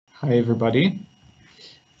Hi everybody,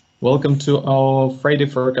 welcome to our Friday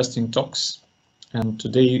forecasting talks, and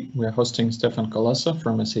today we are hosting Stefan Kolassa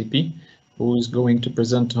from SAP, who is going to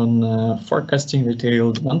present on forecasting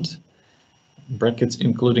retail demand, brackets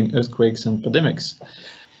including earthquakes and pandemics.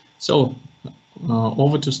 So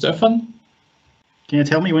over to Stefan. Can you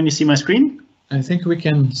tell me when you see my screen? I think we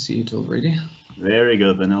can see it already. Very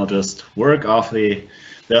good, then I'll just work off the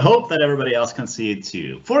hope that everybody else can see it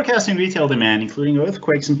too. Forecasting retail demand, including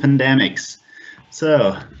earthquakes and pandemics.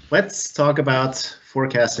 So let's talk about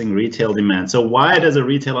forecasting retail demand. So why does a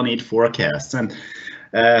retailer need forecasts? And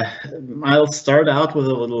I'll start out with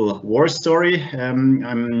a little war story.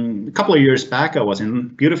 A couple of years back, I was in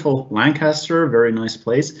beautiful Lancaster, very nice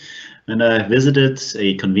place. And I visited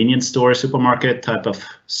a convenience store, supermarket type of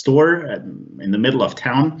store in the middle of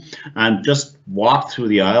town, and just walked through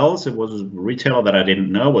the aisles. It was a retailer that I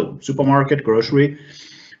didn't know, a supermarket, grocery.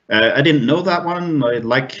 I didn't know that one. I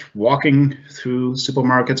like walking through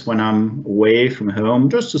supermarkets when I'm away from home,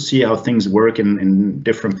 just to see how things work in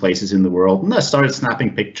different places in the world. And I started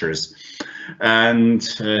snapping pictures. And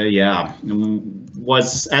yeah,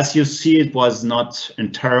 as you see, it was not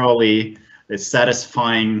entirely a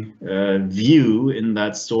satisfying view in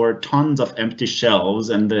that store, tons of empty shelves,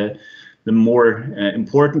 and the more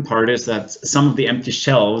important part is that some of the empty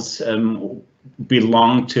shelves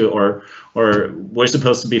belong to or were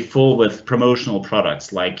supposed to be full with promotional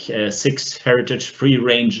products, like 6 heritage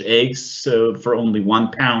free-range eggs for only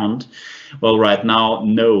 £1. Well, right now,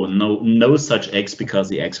 no such eggs because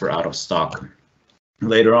the eggs were out of stock.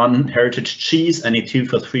 Later on, heritage cheese, any 2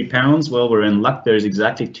 for £3. Well, we're in luck. There's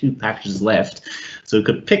exactly 2 packages left. So we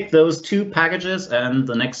could pick those 2 packages, and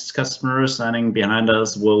the next customer standing behind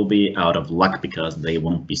us will be out of luck because they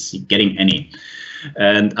won't be getting any.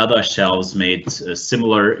 And other shelves made a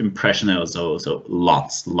similar impression. Also, so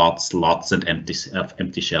lots and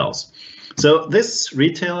empty shelves. So this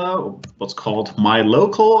retailer was called My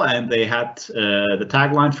Local, and they had the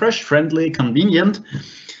tagline "Fresh, Friendly, Convenient."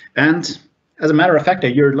 And as a matter of fact,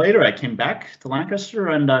 a year later, I came back to Lancaster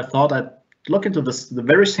and I thought I'd look into the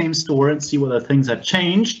very same store and see whether things had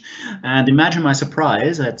changed. And imagine my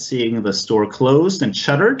surprise at seeing the store closed and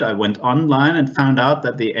shuttered. I went online and found out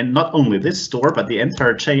that not only this store, but the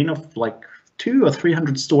entire chain of like 200 or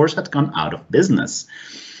 300 stores had gone out of business.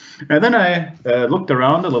 And then I looked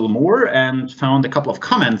around a little more and found a couple of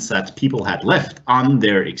comments that people had left on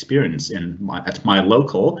their experience at My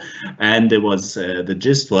Local, and it was the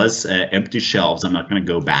gist was empty shelves. I'm not going to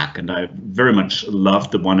go back, and I very much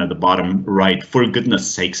loved the one at the bottom right. For goodness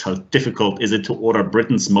sakes, how difficult is it to order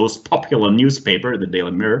Britain's most popular newspaper, the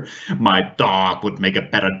Daily Mirror? My dog would make a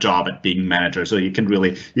better job at being manager. So you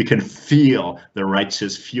can feel the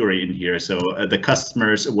righteous fury in here. So the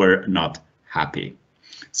customers were not happy.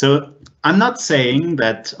 So I'm not saying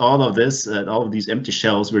that all of these empty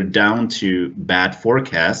shelves were down to bad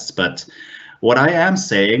forecasts, but what I am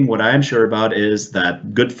saying, what I am sure about, is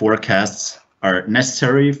that good forecasts are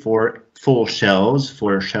necessary for full shelves,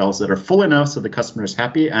 for shelves that are full enough so the customer is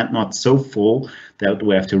happy and not so full that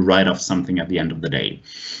we have to write off something at the end of the day.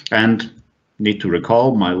 And need to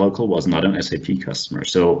recall, My Local was not an SAP customer,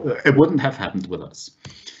 so it wouldn't have happened with us.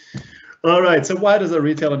 All right, so why does a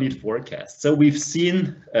retailer need forecasts? So we've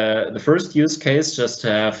seen the first use case just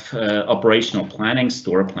to have operational planning,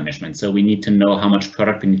 store replenishment. So we need to know how much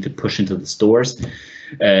product we need to push into the stores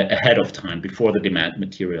ahead of time before the demand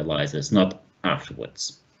materializes, not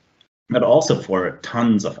afterwards. But also for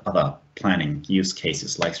tons of other planning use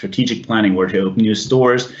cases, like strategic planning, where to open new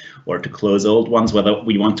stores or to close old ones, whether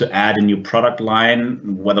we want to add a new product line,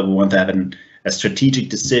 whether we want to have a strategic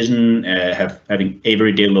decision, having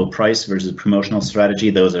everyday low price versus promotional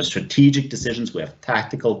strategy. Those are strategic decisions. We have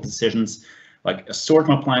tactical decisions like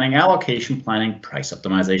assortment planning, allocation planning, price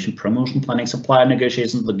optimization, promotion planning, supply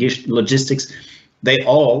negotiations, logistics. They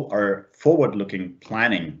all are forward-looking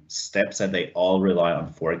planning steps, and they all rely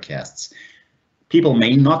on forecasts. People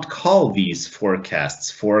may not call these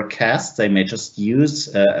forecasts. They may just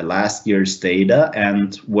use last year's data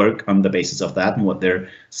and work on the basis of that. And what they're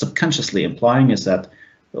subconsciously implying is that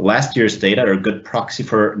last year's data are a good proxy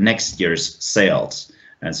for next year's sales.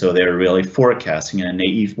 And so they're really forecasting in a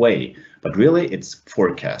naive way. But really, it's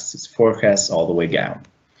forecasts. It's forecasts all the way down.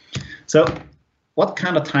 So what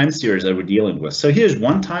kind of time series are we dealing with? So here's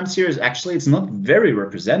one time series. Actually, it's not very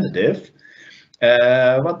representative.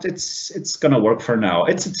 But it's gonna work for now.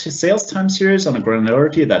 It's a sales time series on a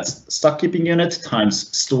granularity that's stock keeping unit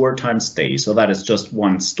times store times day. So that is just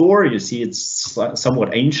one store. You see, it's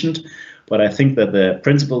somewhat ancient, but I think that the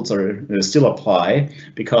principles still apply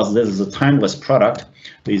because this is a timeless product.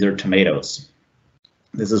 These are tomatoes.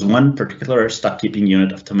 This is one particular stock keeping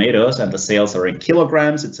unit of tomatoes, and the sales are in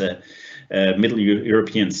kilograms. It's a Middle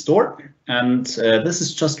European store, and this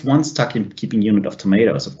is just one stock keeping unit of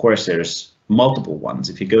tomatoes. Of course, there's multiple ones.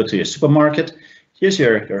 If you go to your supermarket, here's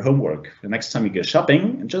your homework. The next time you go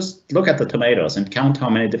shopping, just look at the tomatoes and count how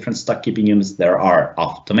many different stock keeping units there are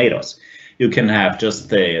of tomatoes. You can have just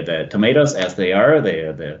the tomatoes as they are,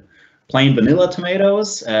 the plain vanilla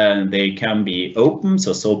tomatoes, and they can be open,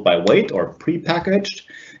 so sold by weight or pre-packaged.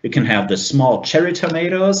 You can have the small cherry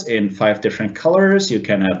tomatoes in 5 different colors. You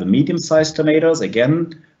can have the medium-sized tomatoes,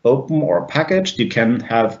 again, open or packaged. You can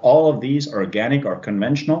have all of these organic or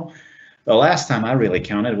conventional. The last time I really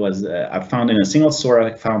counted was I found in a single store,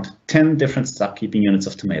 I found 10 different stock keeping units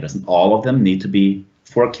of tomatoes, and all of them need to be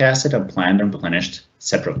forecasted and planned and replenished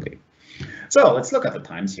separately. So let's look at the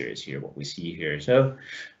time series here, what we see here. So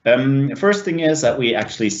first thing is that we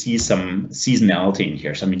actually see some seasonality in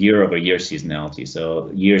here, some year-over-year seasonality.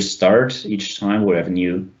 So years start each time, we have a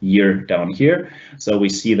new year down here. So we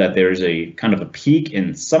see that there's a kind of a peak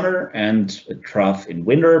in summer and a trough in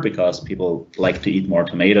winter because people like to eat more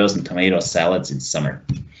tomatoes and tomato salads in summer.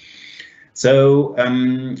 So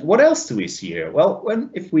what else do we see here? Well,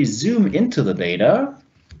 if we zoom into the data,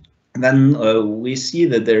 then we see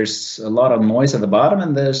that there's a lot of noise at the bottom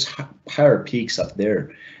and there's higher peaks up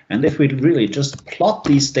there. And if we really just plot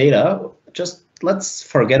these data, just let's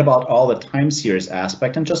forget about all the time series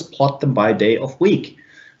aspect and just plot them by day of week.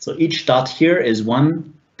 So each dot here is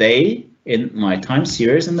one day in my time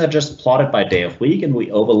series, and they're just plotted by day of week, and we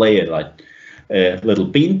overlay it like a little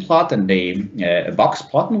bean plot and a box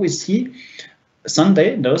plot, and we see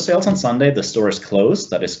Sunday, no sales on Sunday, the store is closed.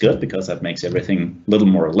 That is good because that makes everything a little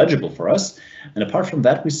more legible for us. And apart from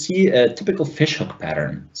that, we see a typical fishhook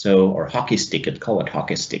pattern. So, or hockey stick, I'd call it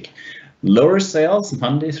hockey stick. Lower sales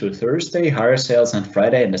Monday through Thursday, higher sales on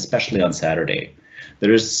Friday, and especially on Saturday.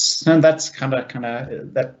 And that's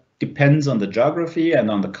that depends on the geography and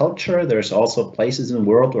on the culture. There's also places in the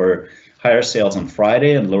world where higher sales on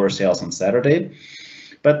Friday and lower sales on Saturday.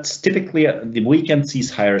 But typically the weekend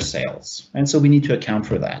sees higher sales, and so we need to account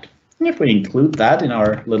for that. And if we include that in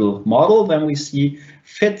our little model, then we see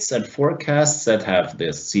fits and forecasts that have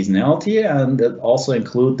this seasonality and that also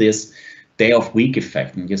include this day of week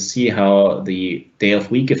effect. And you see how the day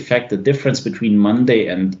of week effect, the difference between Monday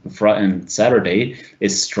and Saturday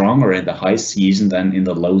is stronger in the high season than in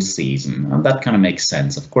the low season. And that kind of makes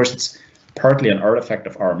sense. Of course, it's partly an artifact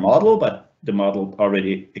of our model, but the model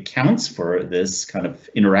already accounts for this kind of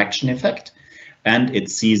interaction effect, and it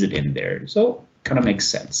sees it in there. So kind of makes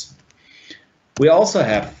sense. We also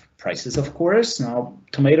have prices, of course. Now,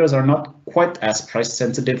 tomatoes are not quite as price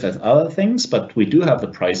sensitive as other things, but we do have the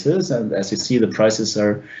prices. And as you see, the prices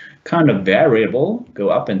are kind of variable, go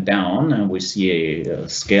up and down, and we see a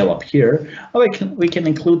scale up here. We can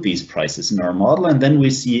include these prices in our model, and then we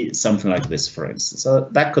see something like this, for instance. So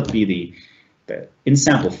that could be the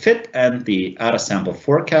in-sample fit and the out-of-sample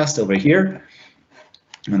forecast over here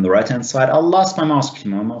on the right-hand side. I lost my mouse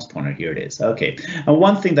pointer. Here it is. Okay. And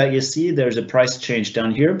one thing that you see, there's a price change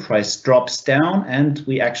down here. Price drops down, and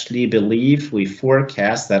we actually believe, we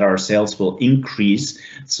forecast that our sales will increase.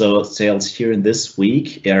 So sales here in this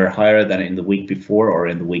week are higher than in the week before or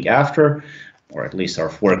in the week after, or at least our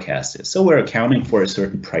forecast is. So we're accounting for a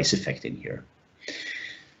certain price effect in here.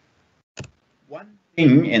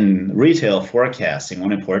 In retail forecasting,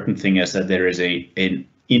 one important thing is that there is an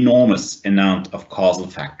enormous amount of causal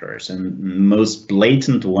factors, and most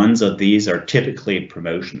blatant ones of these are typically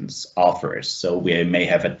promotions, offers. So we may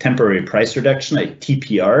have a temporary price reduction, a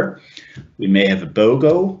TPR. We may have a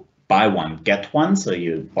BOGO, buy one, get one. So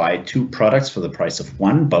you buy 2 products for the price of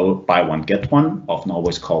one, buy one, get one, often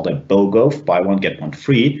always called a BOGO, buy one, get one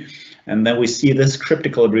free. And then we see this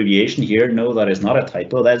cryptical abbreviation here. No, that is not a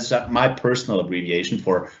typo. That's my personal abbreviation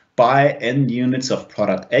for buy N units of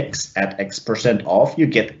product X at X% off. You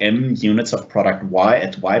get M units of product Y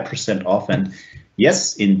at Y% off. And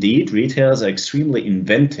yes, indeed, retailers are extremely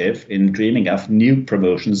inventive in dreaming of new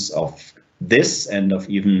promotions of this and of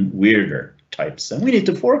even weirder types. And we need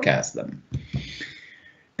to forecast them.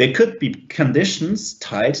 There could be conditions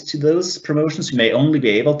tied to those promotions. You may only be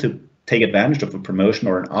able to take advantage of a promotion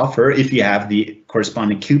or an offer if you have the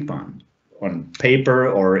corresponding coupon on paper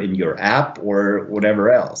or in your app or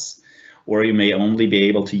whatever else. Or you may only be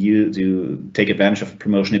able to take advantage of a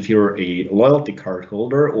promotion if you're a loyalty card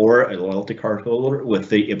holder or a loyalty card holder with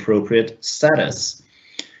the appropriate status.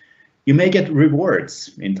 You may get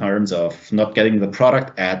rewards in terms of not getting the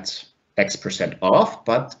product at X% off,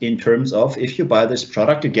 but in terms of if you buy this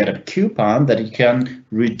product, you get a coupon that you can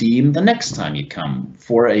redeem the next time you come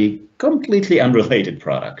for a completely unrelated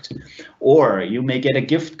product. Or you may get a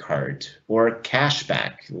gift card or cash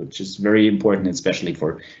back, which is very important, especially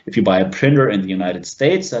for if you buy a printer in the United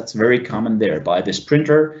States. That's very common there. Buy this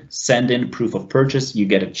printer, send in proof of purchase, you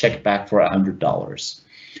get a check back for $100.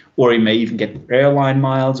 Or you may even get airline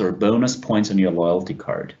miles or bonus points on your loyalty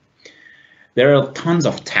card. There are tons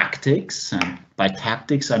of tactics, and by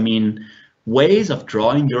tactics I mean ways of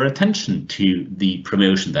drawing your attention to the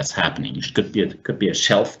promotion that's happening. It could be a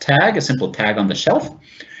shelf tag, a simple tag on the shelf.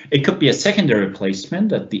 It could be a secondary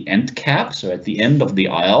placement at the end cap, so at the end of the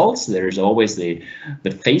aisles. There's always the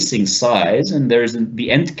facing size, and there's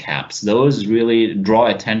the end caps. Those really draw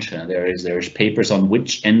attention. There's papers on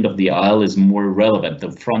which end of the aisle is more relevant,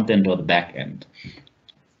 the front end or the back end.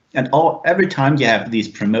 And every time you have these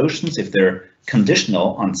promotions, if they're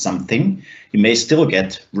conditional on something, you may still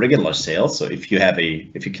get regular sales. So if you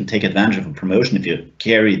can take advantage of a promotion, if you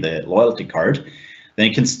carry the loyalty card, then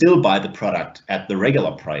you can still buy the product at the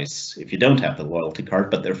regular price if you don't have the loyalty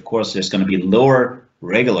card. But there, of course, there's going to be lower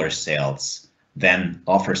regular sales than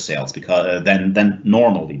offer sales because than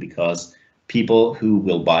normally, because people who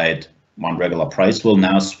will buy it on regular price will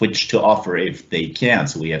now switch to offer if they can.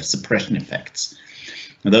 So we have suppression effects.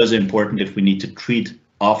 And those are important if we need to treat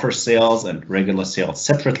offer sales and regular sales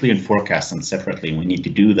separately and forecast them separately. And we need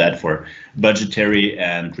to do that for budgetary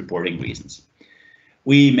and reporting reasons.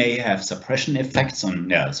 We may have suppression effects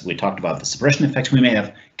on, so we talked about the suppression effects. We may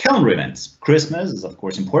have calendar events. Christmas is of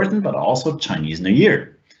course important, but also Chinese New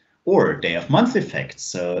Year or day of month effects.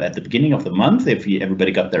 So at the beginning of the month, if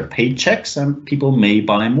everybody got their paychecks, people may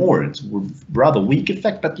buy more. It's a rather weak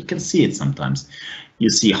effect, but you can see it sometimes. You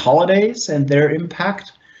see holidays and their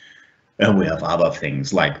impact. And we have other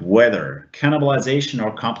things like weather, cannibalisation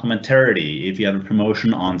or complementarity. If you have a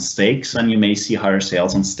promotion on steaks, then you may see higher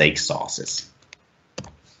sales on steak sauces.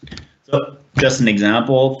 So just an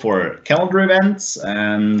example for calendar events,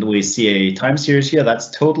 and we see a time series here. That's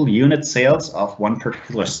total unit sales of one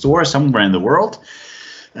particular store somewhere in the world.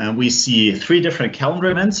 And we see 3 different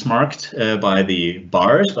calendar events marked by the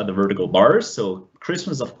bars, by the vertical bars. So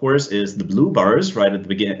Christmas, of course, is the blue bars right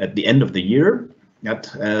at the end of the year.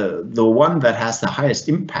 The one that has the highest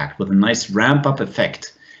impact with a nice ramp-up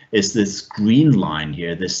effect is this green line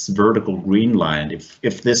here, this vertical green line.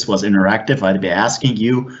 If this was interactive, I'd be asking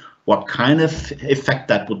you what kind of effect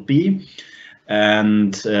that would be.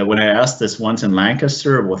 And when I asked this once in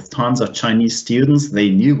Lancaster with tons of Chinese students,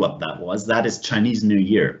 they knew what that was. That is Chinese New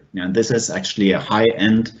Year. And this is actually a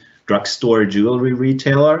high-end drugstore jewelry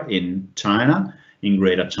retailer in China, in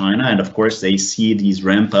Greater China. And of course, they see these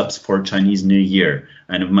ramp-ups for Chinese New Year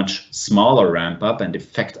and a much smaller ramp-up and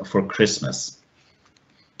effect for Christmas.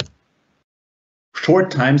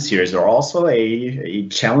 Short time series are also a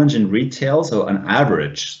challenge in retail. So on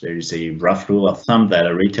average, there's a rough rule of thumb that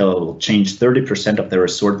a retailer will change 30% of their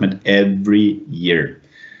assortment every year.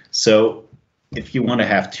 So if you want to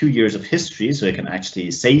have 2 years of history, so you can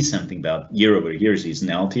actually say something about year-over-year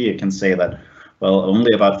seasonality, you can say that, well,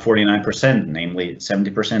 only about 49%, namely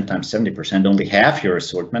 70% times 70%, only half your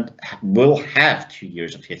assortment will have 2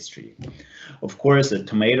 years of history. Of course, the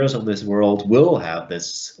tomatoes of this world will have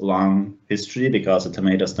this long history because the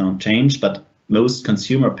tomatoes don't change, but most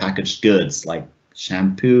consumer packaged goods like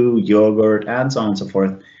shampoo, yogurt, and so on and so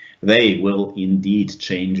forth, they will indeed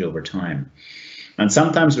change over time. And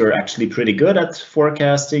sometimes we're actually pretty good at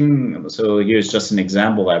forecasting. So here's just an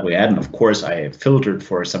example that we had. And of course, I filtered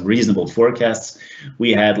for some reasonable forecasts.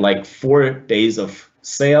 We had like 4 days of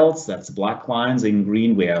sales. That's black lines. In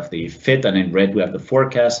green, we have the fit, and in red, we have the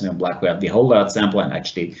forecast. And in black, we have the holdout sample. And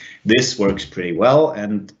actually, this works pretty well.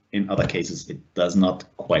 And in other cases, it does not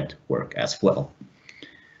quite work as well.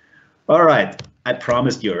 All right, I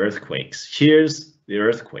promised you earthquakes. Here's the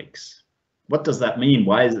earthquakes. What does that mean?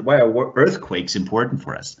 Why are earthquakes important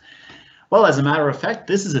for us? Well, as a matter of fact,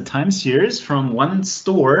 this is a time series from one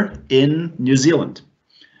store in New Zealand.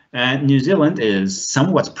 And New Zealand is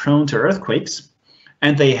somewhat prone to earthquakes,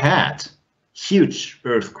 and they had huge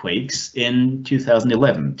earthquakes in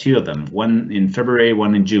 2011, 2 of them, one in February,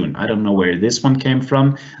 one in June. I don't know where this one came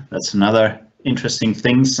from. That's another interesting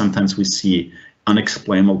thing. Sometimes we see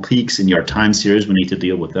unexplainable peaks in your time series. We need to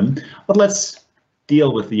deal with them. But let's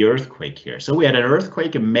deal with the earthquake here. So we had an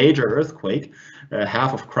earthquake, a major earthquake.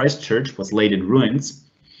 Half of Christchurch was laid in ruins.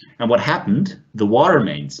 And what happened? The water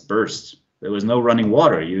mains burst. There was no running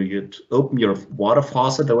water. You'd open your water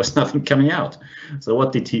faucet, there was nothing coming out. So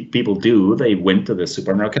what did people do? They went to the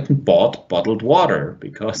supermarket and bought bottled water,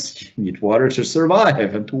 because you need water to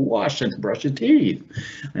survive and to wash and to brush your teeth.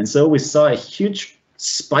 And so we saw a huge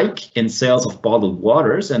spike in sales of bottled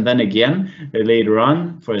waters, and then again later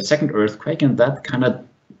on for a second earthquake, and that kind of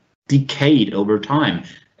decayed over time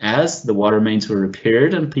as the water mains were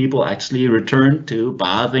repaired and people actually returned to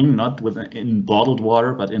bathing not in bottled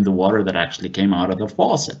water, but in the water that actually came out of the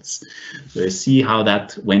faucets. So you see how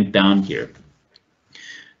that went down here.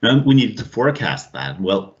 And we needed to forecast that.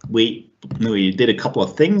 Well, we did a couple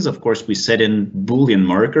of things. Of course, we set in Boolean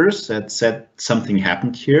markers that said something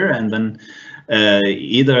happened here, and then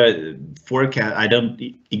either forecast, I don't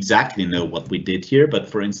exactly know what we did here, but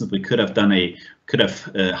for instance, we could have done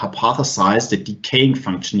hypothesized a decaying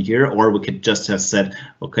function here, or we could just have said,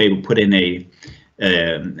 okay, we put in a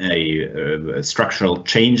structural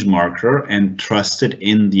change marker and trusted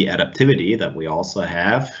in the adaptivity that we also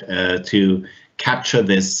have to capture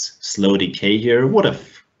this slow decay here. Would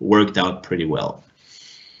have worked out pretty well.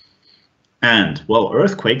 And well,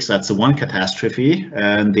 earthquakes, that's the one catastrophe,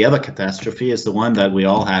 and the other catastrophe is the one that we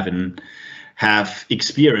all have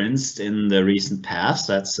experienced in the recent past.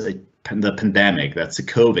 That's the pandemic. That's the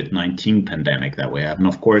COVID-19 pandemic that we have, and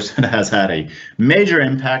of course it has had a major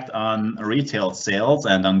impact on retail sales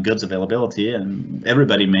and on goods availability, and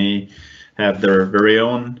everybody may have their very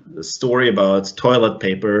own story about toilet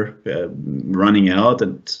paper running out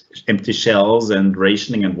and empty shelves and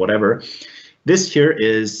rationing and whatever. This here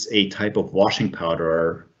is a type of washing powder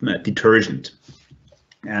or detergent.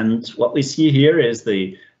 And what we see here is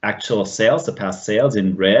the actual sales, the past sales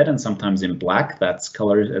in red and sometimes in black. That's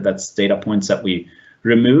color, that's data points that we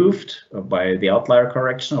removed by the outlier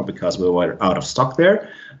correction or because we were out of stock there.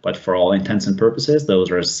 But for all intents and purposes,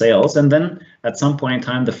 those are sales. And then at some point in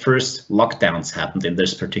time, the first lockdowns happened in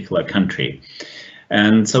this particular country.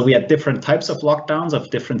 And so we had different types of lockdowns of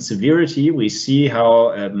different severity. We see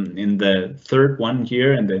how in the third one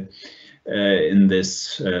here, in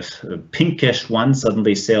this pinkish one,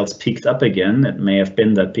 suddenly sales peaked up again. It may have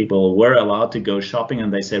been that people were allowed to go shopping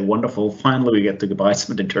and they said, wonderful, finally we get to buy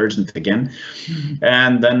some detergent again.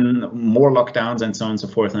 And then more lockdowns and so on and so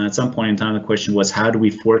forth. And at some point in time, the question was, how do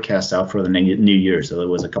we forecast out for the new year? So that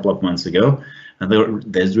was a couple of months ago. And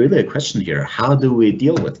there's really a question here. How do we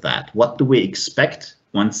deal with that? What do we expect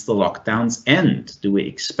once the lockdowns end? Do we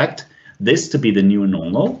expect this to be the new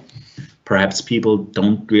normal? Perhaps people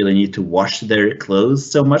don't really need to wash their clothes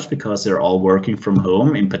so much because they're all working from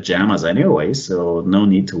home in pajamas anyway, so no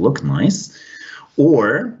need to look nice.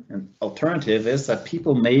 Or an alternative is that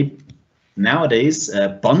people may nowadays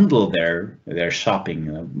bundle their shopping,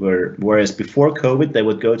 whereas before COVID they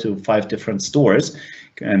would go to 5 different stores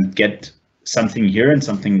and get something here and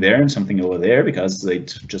something there and something over there because they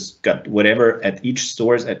just got whatever at each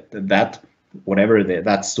stores at that whatever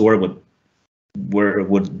that store would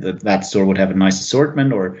have a nice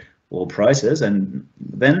assortment or low prices. And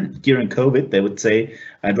then during COVID they would say,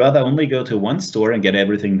 I'd rather only go to one store and get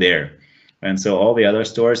everything there. And so all the other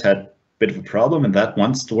stores had a bit of a problem, and that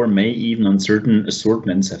one store may even on certain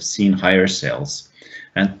assortments have seen higher sales.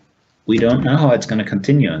 And we don't know how it's going to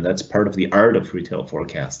continue, and that's part of the art of retail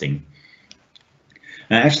forecasting.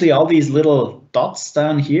 And actually, all these little dots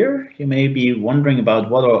down here, you may be wondering about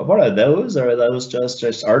what are those? Are those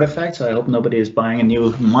just artifacts? I hope nobody is buying a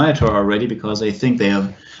new monitor already because they think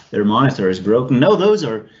their monitor is broken. No, those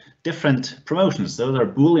are different promotions. Those are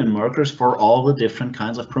Boolean markers for all the different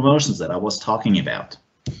kinds of promotions that I was talking about.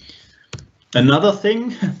 Another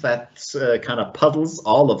thing that kind of puzzles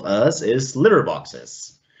all of us is litter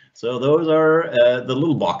boxes. So those are the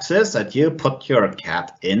little boxes that you put your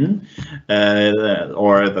cat in,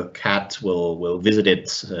 or the cat will visit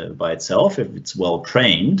it by itself if it's well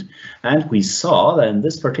trained. And we saw that in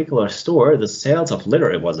this particular store, the sales of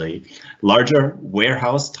litter, it was a larger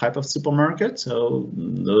warehouse type of supermarket. So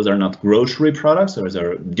those are not grocery products, those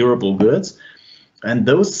are durable goods. And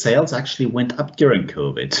those sales actually went up during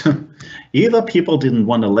COVID. Either people didn't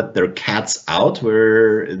want to let their cats out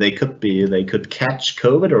where they could catch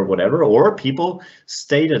COVID or whatever, or people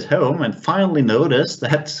stayed at home and finally noticed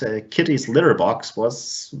that Kitty's litter box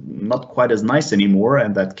was not quite as nice anymore,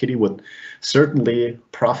 and that Kitty would certainly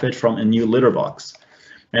profit from a new litter box.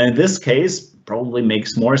 And in this case, probably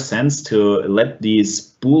makes more sense to let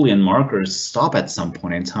these Boolean markers stop at some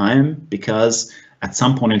point in time, because at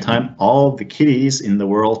some point in time, all the kitties in the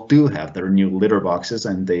world do have their new litter boxes,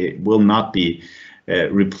 and they will not be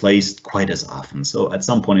replaced quite as often. So at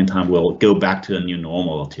some point in time, we'll go back to a new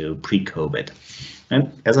normal, to pre-COVID.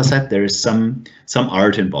 And as I said, there is some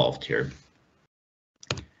art involved here.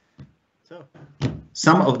 So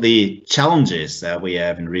some of the challenges that we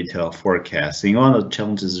have in retail forecasting. One of the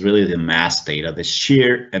challenges is really the mass data, the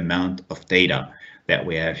sheer amount of data that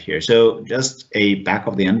we have here. So just a back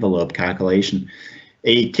of the envelope calculation.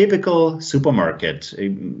 A typical supermarket, a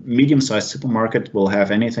medium-sized supermarket, will have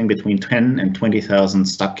anything between 10 and 20,000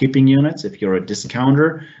 stock keeping units. If you're a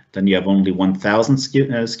discounter, then you have only 1,000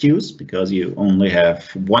 SKUs because you only have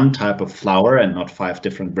one type of flour and not 5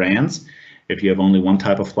 different brands. If you have only one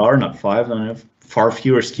type of flour, not 5, then you have far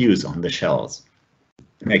fewer SKUs on the shelves.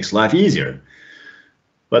 It makes life easier.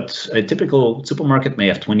 But a typical supermarket may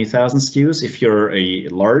have 20,000 SKUs. If you're a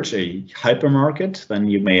hypermarket, then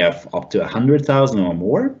you may have up to 100,000 or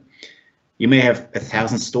more. You may have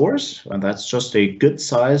 1,000 stores, and that's just a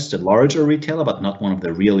good-sized, larger retailer, but not one of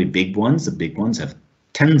the really big ones. The big ones have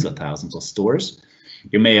tens of thousands of stores.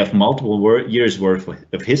 You may have multiple years worth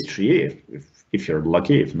of history, if you're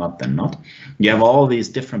lucky. If not, then not. You have all these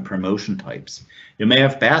different promotion types. You may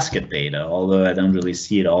have basket data, although I don't really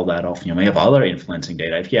see it all that often. You may have other influencing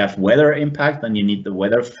data. If you have weather impact, then you need the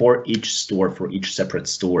weather for each store, for each separate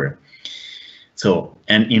store. So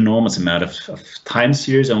an enormous amount of time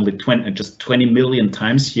series, just 20 million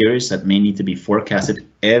time series that may need to be forecasted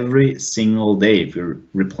every single day. If you're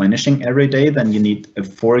replenishing every day, then you need a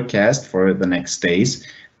forecast for the next days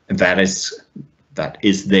that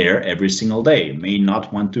is there every single day. You may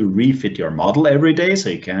not want to refit your model every day, so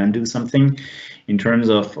you can do something in terms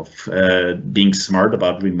of being smart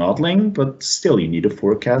about remodeling, but still you need a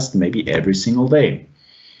forecast maybe every single day.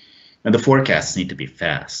 And the forecasts need to be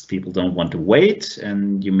fast. People don't want to wait,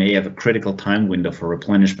 and you may have a critical time window for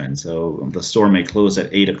replenishment. So the store may close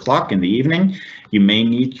at 8 o'clock in the evening. You may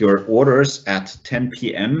need your orders at 10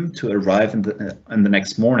 p.m. to arrive in the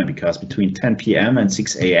next morning, because between 10 p.m. and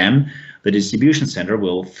 6 a.m. the distribution center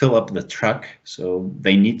will fill up the truck. So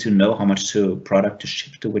they need to know how much product to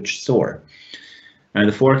ship to which store. And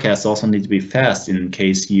the forecasts also need to be fast in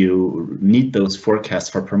case you need those forecasts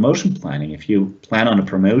for promotion planning. If you plan on a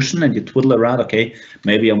promotion and you twiddle around, okay,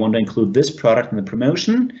 maybe I want to include this product in the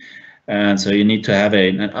promotion. And so you need to have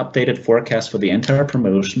an updated forecast for the entire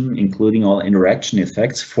promotion, including all interaction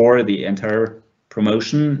effects for the entire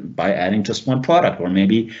promotion by adding just one product. Or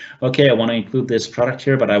maybe, okay, I want to include this product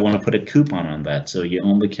here, but I want to put a coupon on that. So you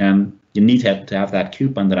need to have that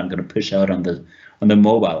coupon that I'm going to push out on the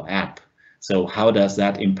mobile app. So how does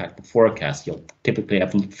that impact the forecast? You'll typically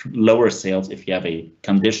have lower sales if you have a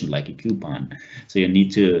condition like a coupon. So you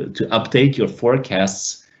need to update your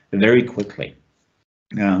forecasts very quickly.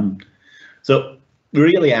 So we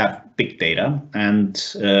really have big data. And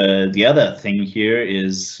the other thing here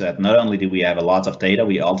is that not only do we have a lot of data,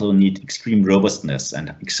 we also need extreme robustness and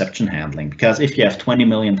exception handling. Because if you have 20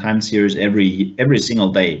 million time series every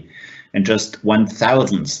single day, and just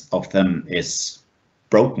 1,000th of them is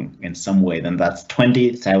broken in some way, then that's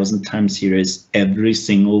 20,000 time series every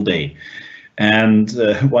single day. And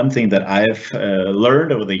one thing that I've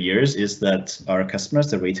learned over the years is that our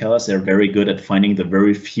customers, the retailers, they're very good at finding the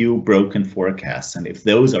very few broken forecasts. And if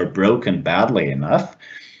those are broken badly enough,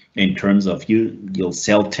 in terms of you'll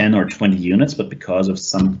sell 10 or 20 units, but because of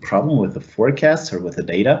some problem with the forecasts or with the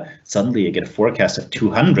data, suddenly you get a forecast of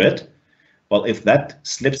 200. Well, if that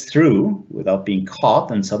slips through without being caught,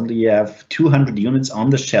 then suddenly you have 200 units on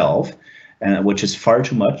the shelf, which is far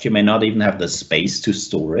too much. You may not even have the space to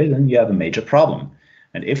store it, and you have a major problem.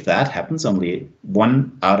 And if that happens only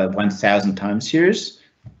 1 out of 1,000 time series,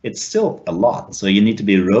 it's still a lot. So you need to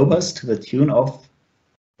be robust to the tune of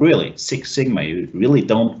really 6 sigma. You really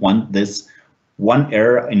don't want this one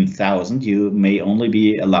error in 1,000. You may only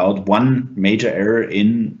be allowed one major error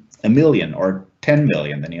in 1,000,000 or 10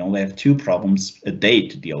 million, then you only have 2 problems a day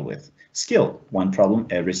to deal with. Still, 1 problem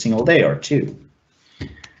every single day or 2.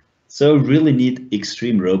 So really need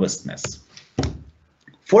extreme robustness.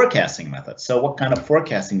 Forecasting methods. So what kind of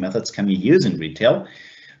forecasting methods can we use in retail?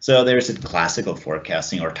 So there's a classical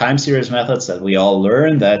forecasting or time series methods that we all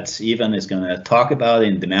learn that Ivan is going to talk about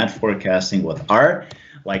in demand forecasting with R,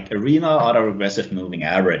 like arena autoregressive moving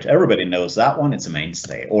average. Everybody knows that one, it's a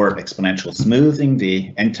mainstay. Or exponential smoothing,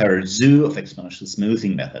 the entire zoo of exponential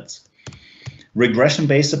smoothing methods.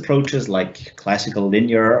 Regression-based approaches like classical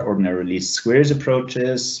linear, ordinary least squares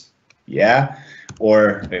approaches, yeah,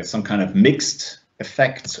 or some kind of mixed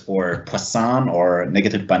effect or Poisson or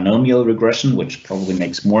negative binomial regression, which probably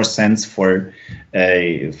makes more sense for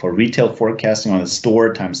retail forecasting on a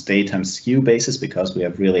store times day times SKU basis, because we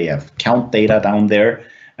really have count data down there,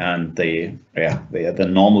 and the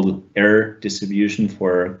normal error distribution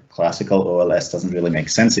for classical OLS doesn't really make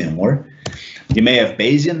sense anymore. You may have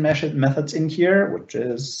Bayesian methods in here, which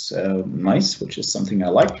is nice, which is something I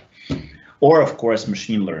like. or of course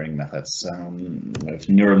machine learning methods, with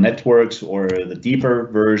neural networks, or the deeper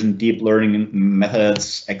version, deep learning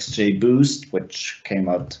methods, XGBoost, which came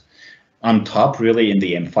out on top really in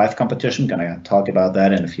the M5 competition. Gonna talk about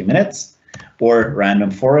that in a few minutes. Or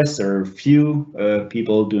random forests. There are few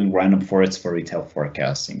people doing random forests for retail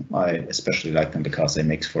forecasting. I especially like them because they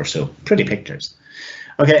make for so pretty pictures.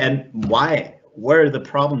 Okay, and why? Where are the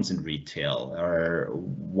problems in retail, or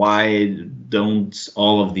why don't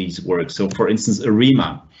all of these work? So for instance,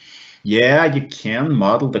 ARIMA. Yeah, you can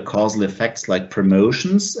model the causal effects like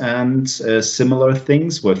promotions and similar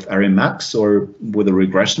things with Arimax, or with a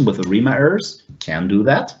regression with ARIMA errors. You can do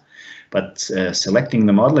that. But selecting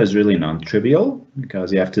the model is really non-trivial,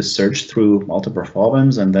 because you have to search through multiple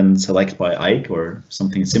problems and then select by Ike or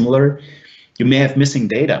something similar. You may have missing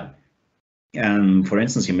data. For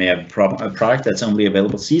instance, you may have a product that's only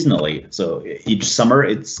available seasonally. So each summer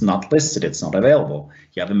it's not listed, it's not available.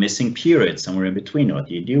 You have a missing period somewhere in between. What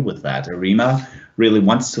do you do with that? ARIMA really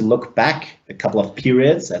wants to look back a couple of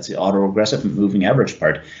periods. That's the autoregressive moving average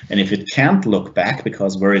part. And if it can't look back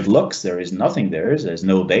because where it looks, there is nothing there, there's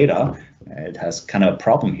no data, it has kind of a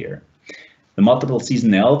problem here. The multiple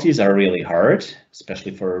seasonalities are really hard,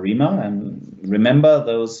 especially for ARIMA. And remember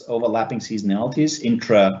those overlapping seasonalities,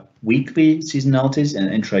 intra-weekly seasonalities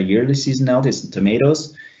and intra-yearly seasonalities in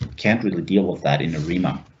tomatoes. Can't really deal with that in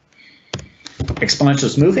ARIMA. Exponential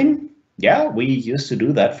smoothing. Yeah, we used to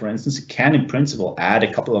do that. For instance, you can in principle add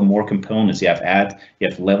a couple of more components. You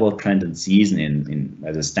have level, trend, and season in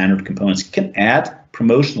as a standard components. You can add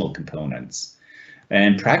promotional components.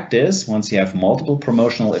 And in practice, once you have multiple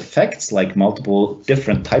promotional effects, like multiple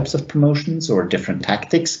different types of promotions or different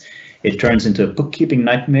tactics, it turns into a bookkeeping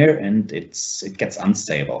nightmare, and it gets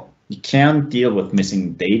unstable. You can deal with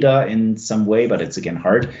missing data in some way, but it's again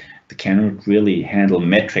hard. They cannot really handle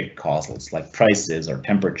metric causals like prices or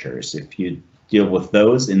temperatures. If you deal with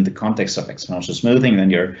those in the context of exponential smoothing, then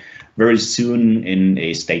you're very soon in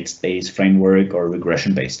a state space framework or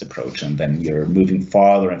regression-based approach, and then you're moving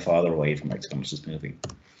farther and farther away from exponential smoothing.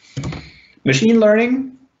 Machine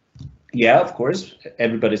learning. Yeah, of course,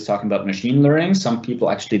 everybody's talking about machine learning. Some people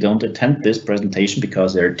actually don't attend this presentation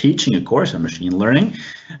because they're teaching a course on machine learning.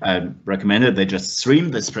 I recommended they just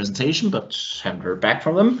stream this presentation, but haven't heard back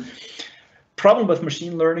from them. Problem with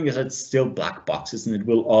machine learning is it's still black boxes, and it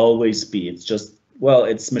will always be. It's just, well,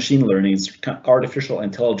 it's machine learning, it's artificial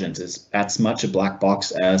intelligence. It's as much a black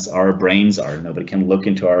box as our brains are. Nobody can look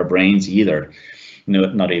into our brains either,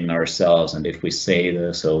 not even ourselves. And if we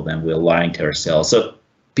say so, then we're lying to ourselves. So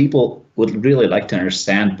people would really like to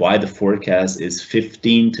understand why the forecast is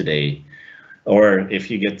 15 today. Or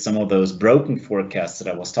if you get some of those broken forecasts that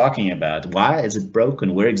I was talking about, why is it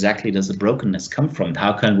broken? Where exactly does the brokenness come from?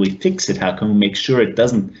 How can we fix it? How can we make sure it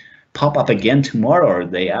doesn't pop up again tomorrow or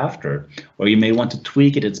the day after? Or you may want to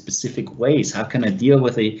tweak it in specific ways. How can I deal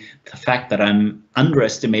with the fact that I'm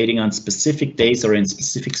underestimating on specific days or in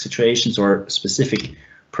specific situations or specific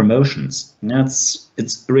promotions?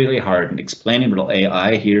 It's really hard, and explaining with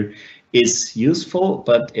AI here is useful,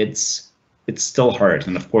 but it's still hard.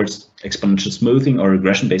 And of course, exponential smoothing or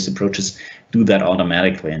regression-based approaches do that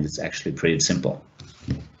automatically, and it's actually pretty simple.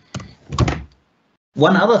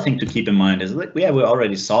 One other thing to keep in mind is that we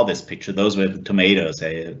already saw this picture. Those were the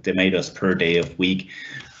tomatoes per day of week.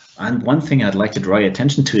 And one thing I'd like to draw your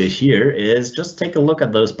attention to here is just take a look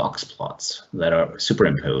at those box plots that are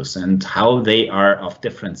superimposed and how they are of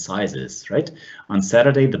different sizes, right? On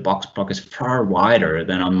Saturday, the box plot is far wider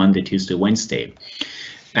than on Monday, Tuesday, Wednesday.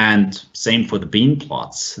 And same for the bean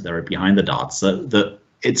plots that are behind the dots.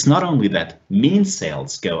 It's not only that mean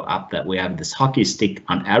sales go up, that we have this hockey stick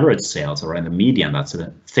on average sales, or in the median, that's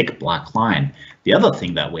a thick black line. The other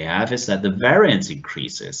thing that we have is that the variance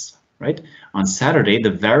increases, right? On Saturday,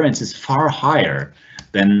 the variance is far higher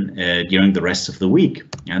than during the rest of the week.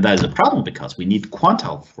 And that is a problem because we need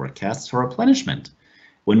quantile forecasts for replenishment.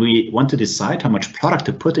 When we want to decide how much product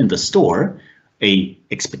to put in the store, a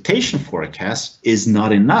expectation forecast is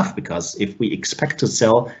not enough, because if we expect to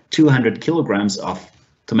sell 200 kilograms of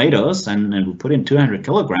tomatoes and we put in 200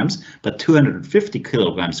 kilograms, but 250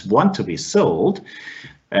 kilograms want to be sold,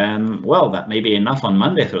 well, that may be enough on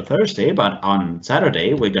Monday through Thursday, but on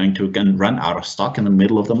Saturday we're going to run out of stock in the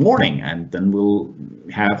middle of the morning, and then we'll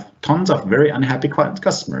have tons of very unhappy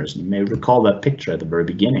customers. You may recall that picture at the very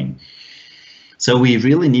beginning. So we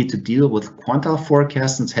really need to deal with quantile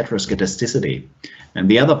forecasts and heteroscedasticity. And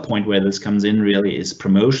the other point where this comes in really is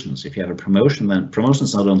promotions. If you have a promotion, then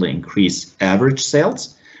promotions not only increase average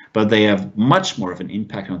sales, but they have much more of an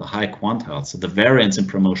impact on the high quantiles. So the variance in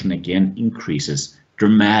promotion again increases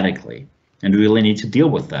dramatically. And we really need to deal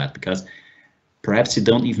with that, because perhaps you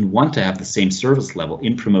don't even want to have the same service level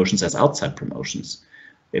in promotions as outside promotions.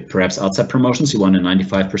 Perhaps outside promotions, you want a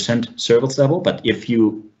 95% service level, but if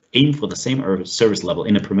you aim for the same service level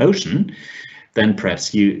in a promotion, then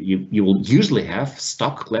perhaps you will usually have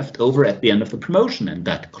stock left over at the end of the promotion, and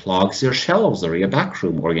that clogs your shelves or your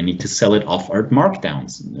backroom, or you need to sell it off at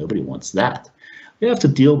markdowns. Nobody wants that. You have to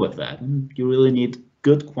deal with that, and you really need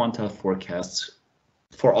good quantile forecasts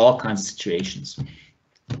for all kinds of situations.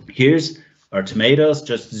 Here's our tomatoes,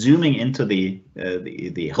 just zooming into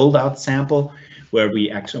the holdout sample, where we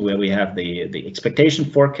have the expectation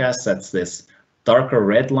forecast. That's this darker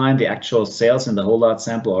red line. The actual sales in the holdout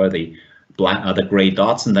sample are the gray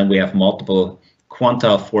dots, and then we have multiple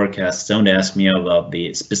quantile forecasts. Don't ask me about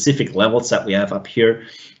the specific levels that we have up here,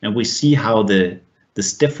 and we see how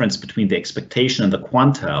this difference between the expectation and the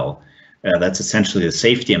quantile, that's essentially the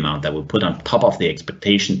safety amount that we put on top of the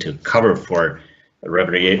expectation to cover for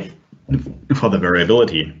the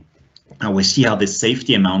variability. And we see how this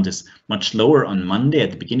safety amount is much lower on Monday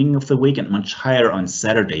at the beginning of the week and much higher on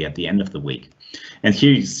Saturday at the end of the week. And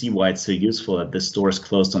here you see why it's so useful that this store is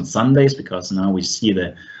closed on Sundays, because now we see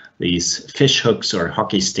these fish hooks or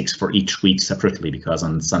hockey sticks for each week separately, because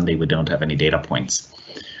on Sunday we don't have any data points.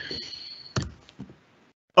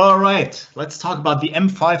 All right, let's talk about the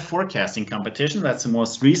M5 forecasting competition. That's the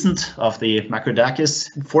most recent of the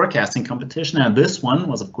Macrodakis forecasting competition. And this one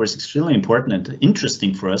was, of course, extremely important and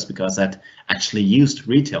interesting for us because that actually used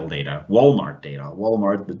retail data, Walmart data.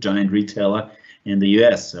 Walmart, the giant retailer in the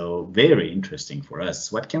US. So very interesting for us.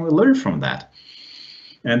 What can we learn from that?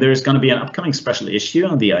 And there's going to be an upcoming special issue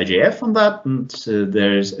on the IGF on that. And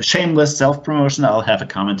there's a shameless self-promotion. I'll have a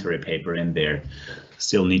commentary paper in there.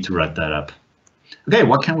 Still need to write that up. Okay,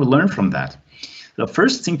 what can we learn from that? The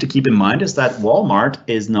first thing to keep in mind is that Walmart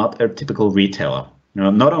is not a typical retailer. You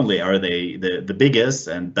know, not only are they the biggest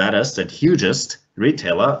and baddest and hugest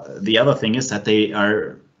retailer, the other thing is that they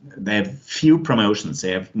have few promotions.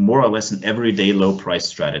 They have more or less an everyday low price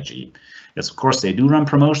strategy. Yes, of course, they do run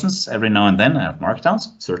promotions every now and then, have markdowns,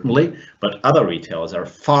 certainly, but other retailers are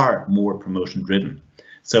far more promotion driven.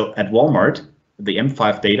 So at Walmart, the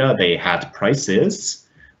M5 data, they had prices,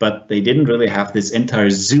 but they didn't really have this entire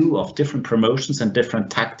zoo of different promotions and different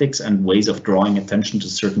tactics and ways of drawing attention to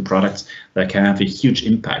certain products that can have a huge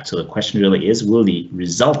impact. So the question really is, will the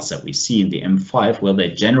results that we see in the M5, will they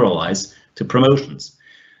generalize to promotions?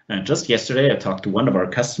 And just yesterday, I talked to one of our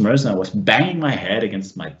customers and I was banging my head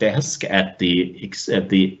against my desk at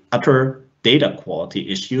the utter data quality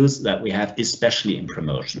issues that we have, especially in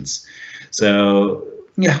promotions. So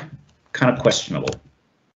yeah, kind of questionable.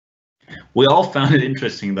 We all found it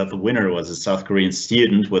interesting that the winner was a South Korean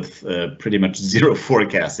student with pretty much zero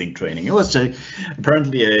forecasting training. It was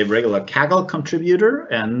apparently a regular Kaggle contributor,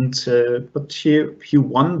 and but he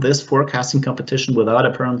won this forecasting competition without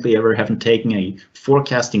apparently ever having taken a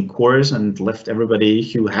forecasting course, and left everybody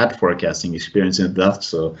who had forecasting experience in that.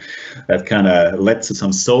 So that kind of led to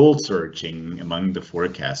some soul searching among the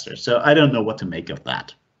forecasters. So I don't know what to make of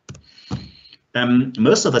that.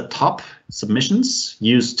 Most of the top submissions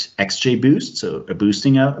used XJBoost, so a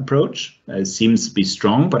boosting approach. It seems to be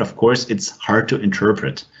strong, but of course it's hard to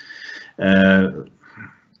interpret. And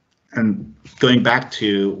going back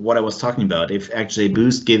to what I was talking about, if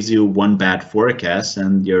XJBoost gives you one bad forecast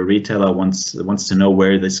and your retailer wants to know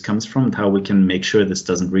where this comes from and how we can make sure this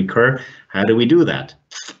doesn't recur, how do we do that?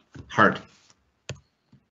 Hard.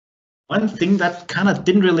 One thing that kind of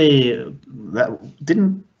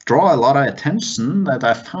didn't draw a lot of attention that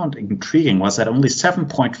I found intriguing was that only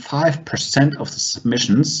 7.5% of the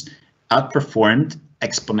submissions outperformed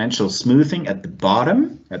exponential smoothing at the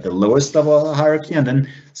bottom, at the lowest level of the hierarchy, and then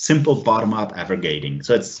simple bottom-up aggregating.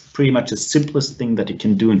 So it's pretty much the simplest thing that you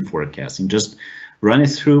can do in forecasting. Just run it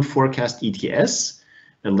through forecast ETS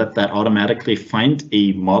and let that automatically find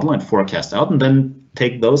a model and forecast out, and then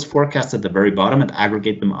take those forecasts at the very bottom and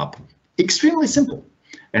aggregate them up. Extremely simple.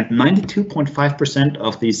 And 92.5%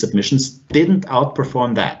 of the submissions didn't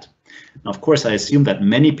outperform that. Now, of course, I assume that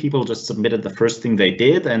many people just submitted the first thing they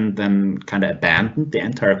did and then kind of abandoned the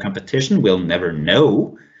entire competition. We'll never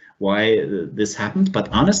know why this happened. But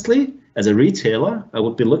honestly, as a retailer, I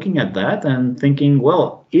would be looking at that and thinking,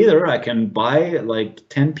 well, either I can buy like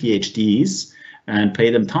 10 PhDs and pay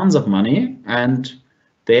them tons of money, and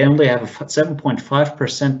they only have a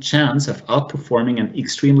 7.5% chance of outperforming an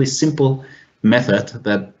extremely simple method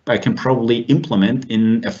that I can probably implement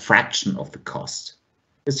in a fraction of the cost.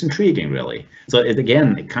 It's intriguing, really. So it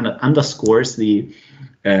kind of underscores the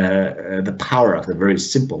power of the very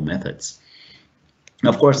simple methods.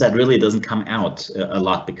 Of course, that really doesn't come out a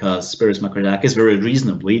lot because Spiros Makrodakis very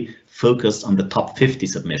reasonably focused on the top 50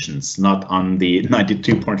 submissions, not on the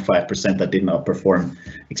 92.5% that did not perform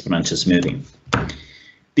exponential smoothing.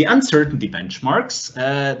 The uncertainty benchmarks,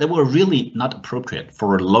 they were really not appropriate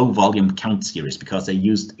for a low volume count series because they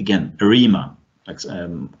used, again, ARIMA,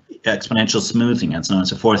 exponential smoothing and so on and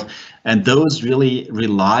so forth. And those really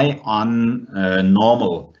rely on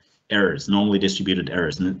normal errors, normally distributed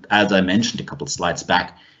errors. And as I mentioned a couple of slides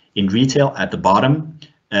back, in retail at the bottom,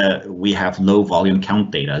 we have low volume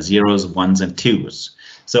count data, zeros, ones, and twos.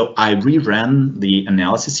 So I reran the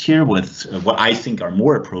analysis here with what I think are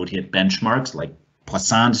more appropriate benchmarks like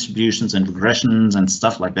Poisson distributions and regressions and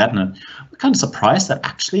stuff like that. And I'm kind of surprised that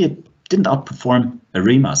actually it didn't outperform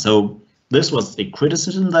ARIMA. So this was a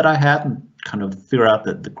criticism that I had, and kind of figure out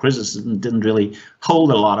that the criticism didn't really hold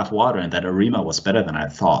a lot of water and that ARIMA was better than I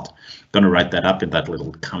thought. I'm going to write that up in that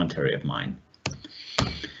little commentary of mine.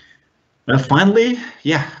 Finally,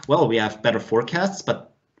 yeah, well, we have better forecasts,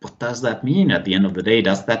 but what does that mean at the end of the day?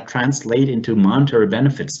 Does that translate into monetary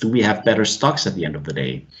benefits? Do we have better stocks at the end of the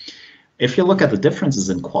day? If you look at the differences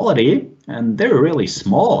in quality, and they're really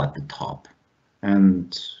small at the top,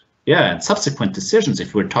 and yeah, and subsequent decisions,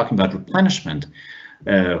 if we're talking about replenishment,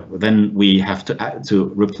 then we have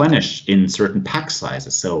to replenish in certain pack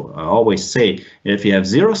sizes. So I always say, if you have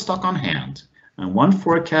 0 stock on hand, and one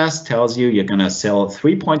forecast tells you you're going to sell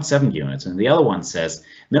 3.7 units, and the other one says,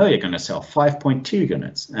 no, you're going to sell 5.2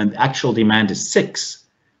 units, and actual demand is 6,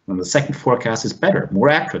 then the second forecast is better, more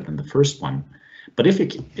accurate than the first one. But if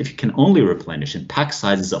you can only replenish in pack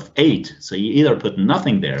sizes of 8, so you either put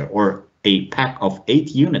nothing there or a pack of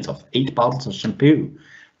 8 units of 8 bottles of shampoo,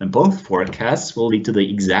 then both forecasts will lead to the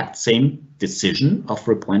exact same decision of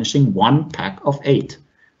replenishing 1 pack of 8.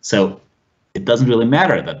 So it doesn't really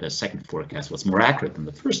matter that the second forecast was more accurate than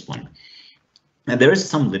the first one. And there is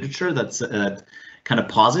some literature that's kind of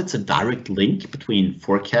posits a direct link between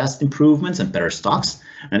forecast improvements and better stocks.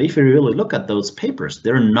 And if you really look at those papers,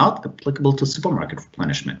 they're not applicable to supermarket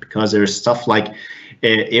replenishment because there's stuff like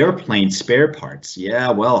airplane spare parts.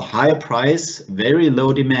 Yeah, well, high price, very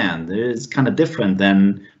low demand. It's kind of different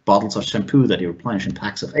than bottles of shampoo that you replenish in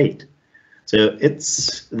packs of 8. So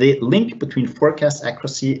it's the link between forecast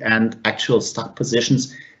accuracy and actual stock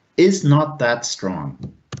positions is not that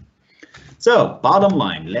strong. So bottom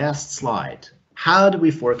line, last slide. How do we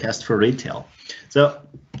forecast for retail? So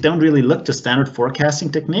don't really look to standard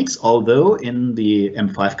forecasting techniques, although in the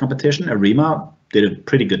M5 competition, ARIMA did a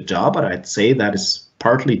pretty good job, but I'd say that is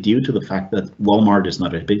partly due to the fact that Walmart is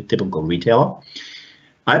not a big typical retailer.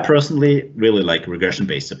 I personally really like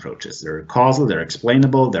regression-based approaches. They're causal, they're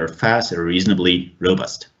explainable, they're fast, they're reasonably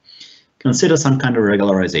robust. Consider some kind of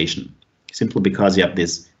regularization, simply because you have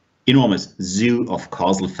this enormous zoo of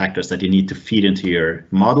causal factors that you need to feed into your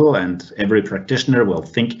model, and every practitioner will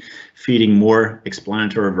think feeding more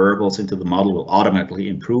explanatory variables into the model will automatically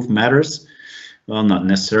improve matters. Well, not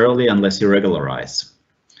necessarily unless you regularize.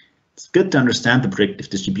 It's good to understand the predictive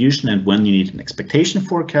distribution and when you need an expectation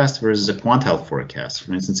forecast versus a quantile forecast.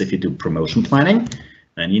 For instance, if you do promotion planning,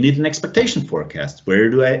 then you need an expectation forecast. Where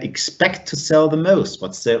do I expect to sell the most?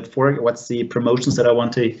 What's the promotions that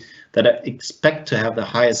I expect to have the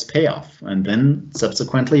highest payoff? And then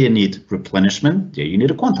subsequently you need replenishment. Yeah, you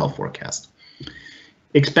need a quantile forecast.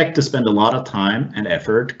 Expect to spend a lot of time and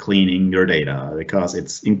effort cleaning your data because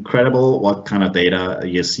it's incredible what kind of data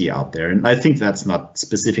you see out there. And I think that's not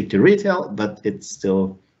specific to retail, but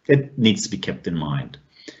it needs to be kept in mind.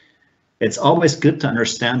 It's always good to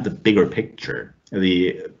understand the bigger picture,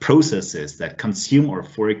 the processes that consume our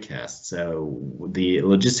forecasts, so the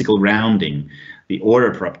logistical rounding, the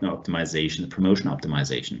order optimization, the promotion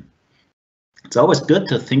optimization. It's always good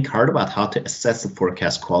to think hard about how to assess the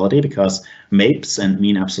forecast quality because MAPEs and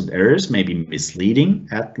mean absolute errors may be misleading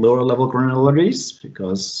at lower level granularities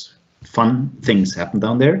because fun things happen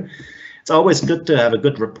down there. It's always good to have a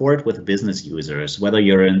good rapport with business users, whether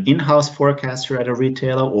you're an in-house forecaster at a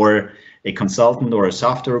retailer or a consultant or a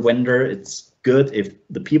software vendor. It's good if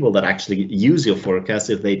the people that actually use your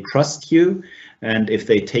forecast, if they trust you and if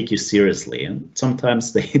they take you seriously. And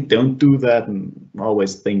sometimes they don't do that and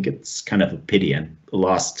always think it's kind of a pity and a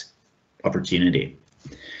lost opportunity.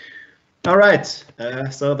 All right,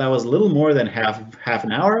 so that was a little more than half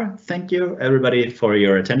an hour. Thank you everybody for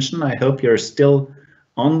your attention. I hope you're still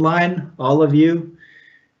online, all of you.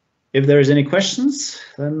 If there's any questions,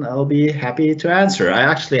 then I'll be happy to answer. I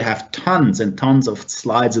actually have tons and tons of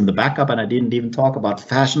slides in the backup, and I didn't even talk about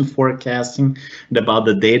fashion forecasting and about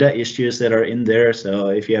the data issues that are in there. So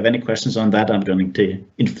if you have any questions on that, I'm going to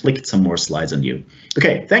inflict some more slides on you.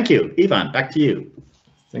 Okay, thank you. Ivan, back to you.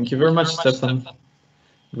 Thank you very much, Stefan.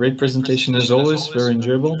 Great presentation as always, very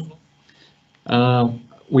enjoyable.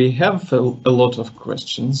 We have a lot of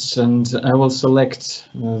questions, and I will select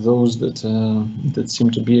those that seem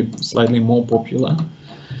to be slightly more popular.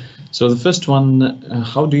 So the first one,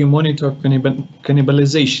 how do you monitor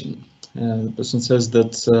cannibalization? The person says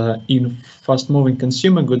that in fast-moving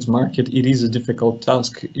consumer goods market, it is a difficult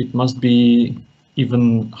task. It must be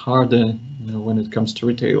even harder when it comes to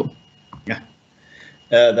retail. Yeah,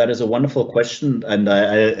 that is a wonderful question, and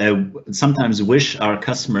I sometimes wish our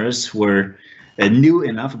customers were knew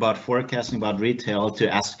enough about forecasting about retail to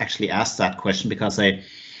actually ask that question, because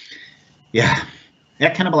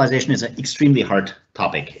cannibalization is an extremely hard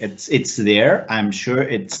topic. It's there, I'm sure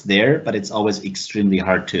it's there, but it's always extremely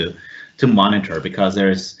hard to monitor, because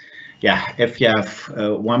there's if you have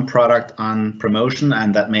one product on promotion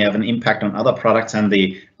and that may have an impact on other products, and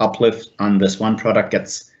the uplift on this one product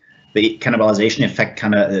gets, the cannibalization effect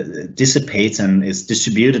kind of dissipates and is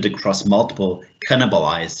distributed across multiple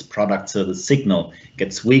cannibalized products, so the signal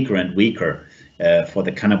gets weaker and weaker for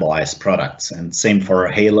the cannibalized products, and same for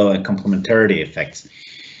halo and complementarity effects.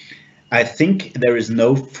 I think there is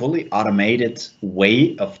no fully automated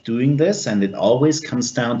way of doing this, and it always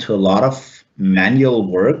comes down to a lot of manual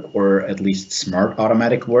work, or at least smart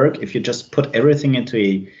automatic work. If you just put everything into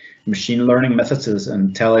a machine learning methods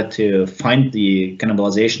and tell it to find the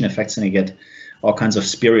cannibalization effects, and you get all kinds of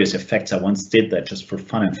spurious effects. I once did that just for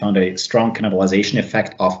fun and found a strong cannibalization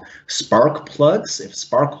effect of spark plugs. If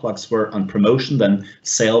spark plugs were on promotion, then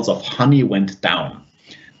sales of honey went down.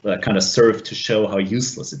 That kind of served to show how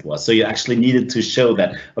useless it was. So you actually needed to show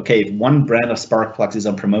that, okay, if one brand of spark plugs is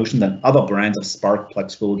on promotion, then other brands of spark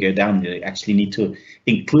plugs will go down. You actually need to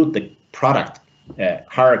include the product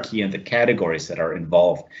hierarchy and the categories that are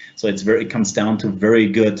involved. So it comes down to very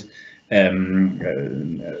good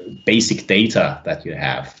basic data that you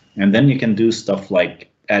have. And then you can do stuff like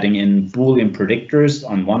adding in Boolean predictors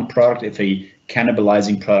on one product if a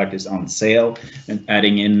cannibalizing product is on sale, and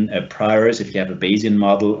adding in priors if you have a Bayesian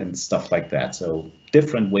model and stuff like that. So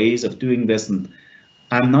different ways of doing this, and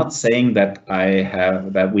I'm not saying that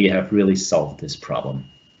we have really solved this problem.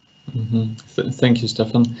 Thank you,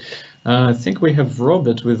 Stefan. I think we have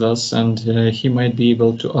Robert with us, and he might be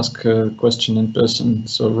able to ask a question in person.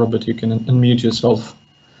 So Robert, you can unmute yourself.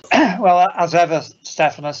 Well, as ever,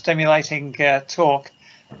 Stefan, a stimulating talk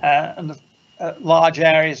and large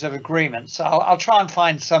areas of agreement. So I'll try and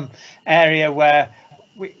find some area where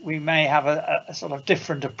we may have a sort of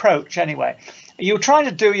different approach anyway. You're trying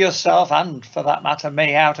to do yourself, and for that matter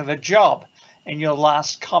me, out of a job in your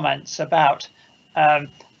last comments about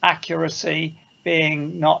accuracy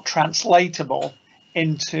being not translatable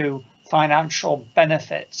into financial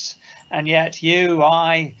benefits. And yet you,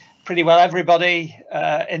 I, pretty well everybody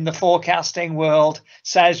in the forecasting world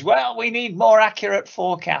says, well, we need more accurate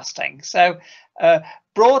forecasting. So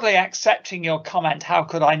broadly accepting your comment, how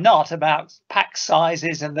could I not, about pack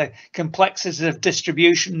sizes and the complexities of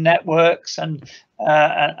distribution networks and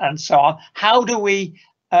so on, how do we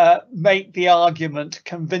make the argument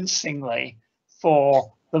convincingly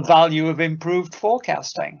for the value of improved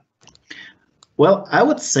forecasting? Well, I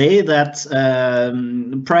would say that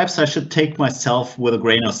perhaps I should take myself with a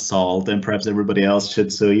grain of salt, and perhaps everybody else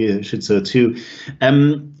should so too.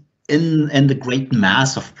 In the great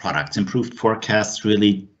mass of products, improved forecasts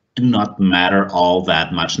really do not matter all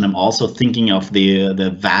that much. And I'm also thinking of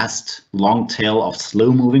the vast long tail of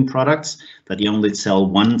slow moving products that you only sell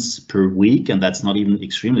once per week, and that's not even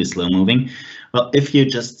extremely slow moving. Well, if you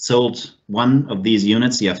just sold one of these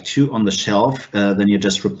units, you have two on the shelf, then you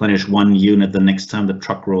just replenish one unit the next time the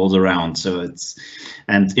truck rolls around. So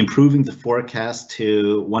and improving the forecast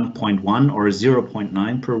to 1.1 or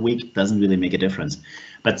 0.9 per week doesn't really make a difference.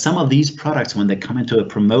 But some of these products, when they come into a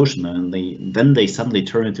promotion, and then they suddenly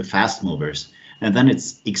turn into fast movers. And then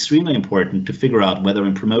it's extremely important to figure out whether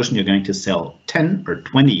in promotion you're going to sell 10 or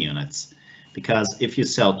 20 units. Because if you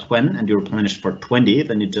sell 20 and you replenish for 20,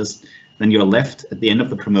 then you're left at the end of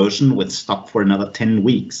the promotion with stock for another 10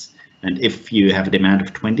 weeks. And if you have a demand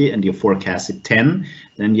of 20 and you forecast it 10,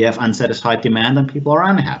 then you have unsatisfied demand and people are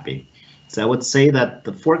unhappy. So I would say that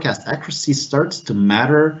the forecast accuracy starts to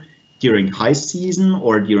matter during high season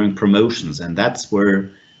or during promotions, and that's where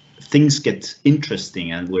things get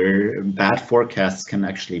interesting and where bad forecasts can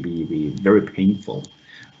actually be very painful.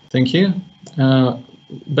 Thank you.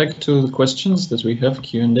 Back to the questions that we have,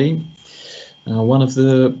 Q&A. One of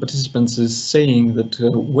the participants is saying that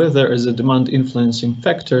weather as a demand influencing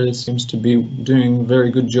factor seems to be doing a very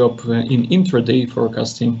good job in intraday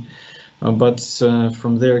forecasting. But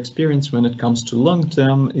from their experience, when it comes to long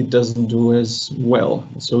term, it doesn't do as well.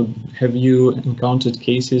 So have you encountered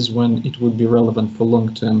cases when it would be relevant for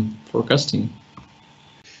long term forecasting?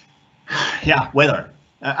 Yeah, weather.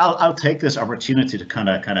 I'll take this opportunity to kind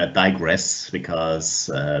of digress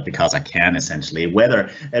because I can essentially.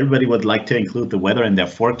 Weather. Everybody would like to include the weather in their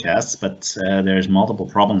forecasts, but there's multiple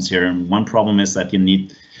problems here. And one problem is that you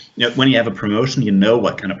need, when you have a promotion, you know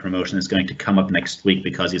what kind of promotion is going to come up next week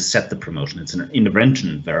because you set the promotion. It's an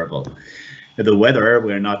intervention variable. The weather,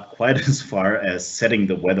 we're not quite as far as setting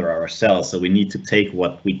the weather ourselves, so we need to take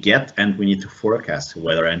what we get and we need to forecast the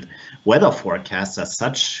weather. And weather forecasts as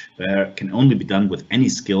such can only be done with any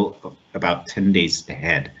skill of about 10 days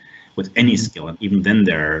ahead, with any skill, and even then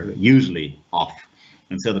they're usually off.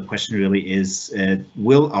 And so the question really is,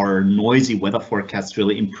 will our noisy weather forecasts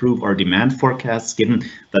really improve our demand forecasts, given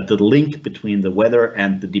that the link between the weather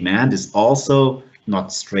and the demand is also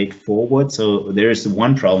not straightforward? So there is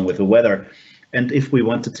one problem with the weather. And if we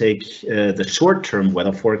want to take the short-term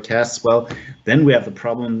weather forecasts, well, then we have the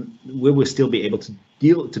problem: will we still be able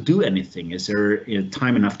to do anything? Is there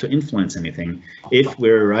time enough to influence anything? If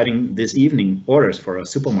we're writing this evening orders for a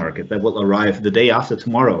supermarket that will arrive the day after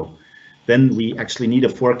tomorrow, then we actually need a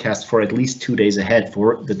forecast for at least 2 days ahead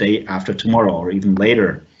for the day after tomorrow or even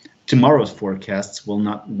later. Tomorrow's forecasts will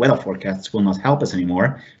not, weather forecasts will not help us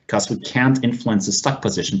anymore because we can't influence the stock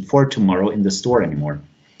position for tomorrow in the store anymore.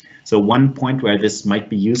 So one point where this might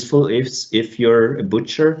be useful is if you're a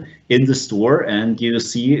butcher in the store and you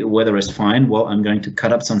see weather is fine, well, I'm going to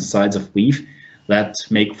cut up some sides of beef that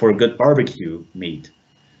make for a good barbecue meat.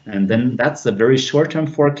 And then that's a very short-term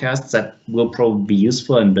forecast that will probably be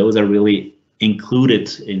useful, and those are really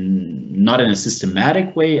included in, not in a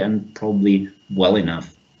systematic way, and probably well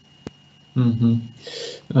enough.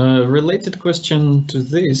 Related question to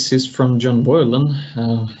this is from John Boylan.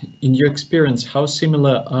 In your experience, how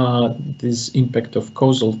similar are this impact of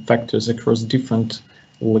causal factors across different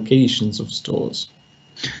locations of stores?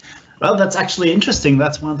 Well, that's actually interesting.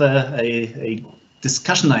 That's one of a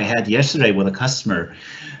discussion I had yesterday with a customer.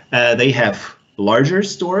 They have larger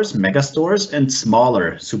stores, mega stores, and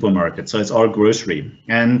smaller supermarkets. So it's all grocery.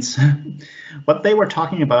 And what they were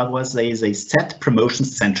talking about was they set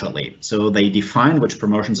promotions centrally. So they define which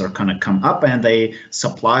promotions are going to come up, and they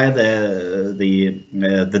supply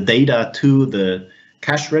the data to the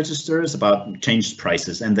cash registers about changed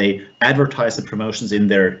prices, and they advertise the promotions in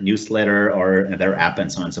their newsletter or their app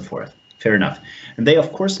and so on and so forth. Fair enough. And they,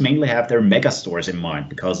 of course, mainly have their mega stores in mind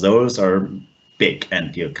because those are big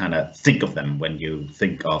and you kind of think of them when you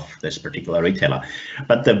think of this particular retailer.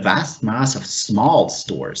 But the vast mass of small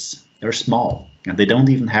stores, they're small and they don't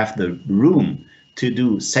even have the room to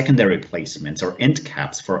do secondary placements or end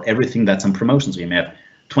caps for everything that's on promotions. You may have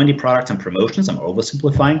 20 products on promotions, I'm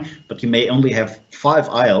oversimplifying, but you may only have 5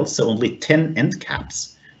 aisles, so only 10 end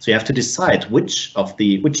caps. So you have to decide which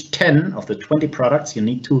 10 of the 20 products you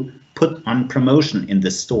need to put on promotion in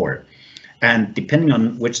this store. And depending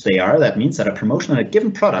on which they are, that means that a promotion on a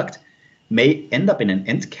given product may end up in an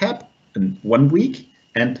end cap in 1 week,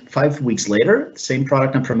 and 5 weeks later, same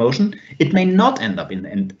product on promotion, it may not end up in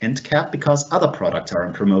an end cap because other products are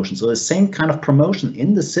on promotion. So the same kind of promotion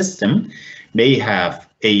in the system may have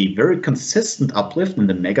a very consistent uplift in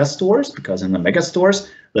the mega stores, because in the mega stores,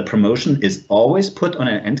 the promotion is always put on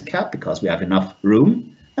an end cap because we have enough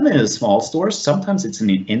room. And then in the small stores, sometimes it's in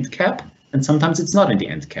the end cap and sometimes it's not in the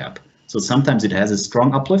end cap. So sometimes it has a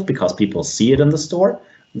strong uplift because people see it in the store,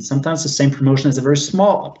 and sometimes the same promotion has a very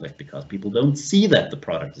small uplift because people don't see that the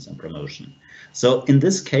product is on promotion. So in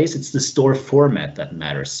this case, it's the store format that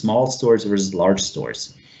matters, small stores versus large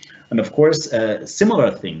stores. And of course, a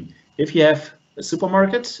similar thing, if you have a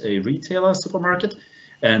supermarket, a retailer supermarket,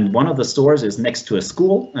 and one of the stores is next to a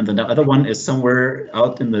school, and then the other one is somewhere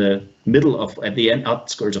out in the middle of, at the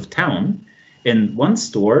outskirts of town, in one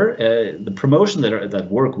store, the promotions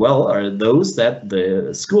that work well are those that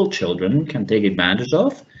the school children can take advantage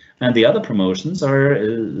of, and the other promotions are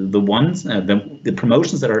the ones, the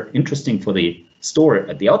promotions that are interesting for the store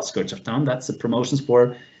at the outskirts of town. That's the promotions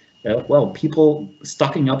for, well, people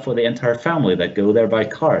stocking up for the entire family that go there by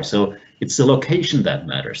car. So it's the location that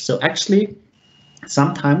matters. So actually,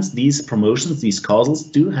 sometimes these promotions, these causals,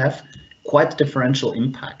 do have quite differential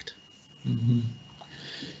impact. Mm-hmm.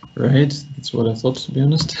 Right, that's what I thought, to be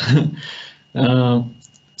honest.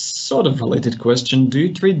 Sort of related question, do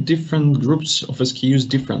you treat different groups of SKUs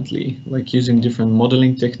differently, like using different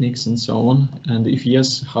modeling techniques and so on? And if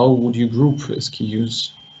yes, how would you group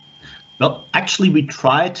SKUs? Well, actually, we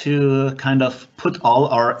try to kind of put all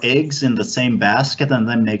our eggs in the same basket and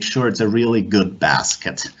then make sure it's a really good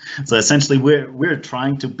basket. So essentially, we're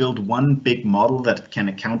trying to build one big model that can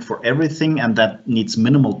account for everything and that needs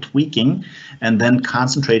minimal tweaking, and then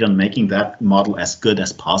concentrate on making that model as good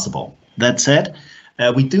as possible. That said,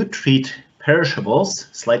 we do treat perishables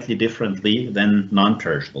slightly differently than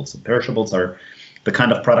non-perishables. Perishables are the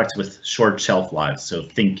kind of products with short shelf lives. So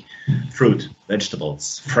think fruit,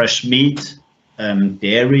 vegetables, fresh meat,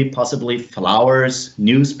 dairy, possibly flowers,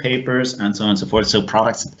 newspapers, and so on and so forth. So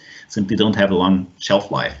products that simply don't have a long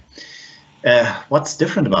shelf life. What's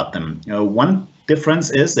different about them? One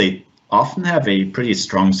difference is they often have a pretty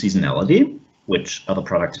strong seasonality, which other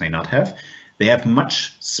products may not have. They have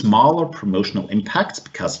much smaller promotional impacts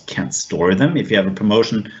because you can't store them. If you have a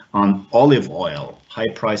promotion on olive oil,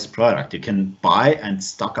 high-priced product, you can buy and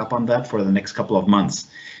stock up on that for the next couple of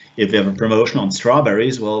months. If you have a promotion on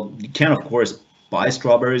strawberries, well, you can, of course, buy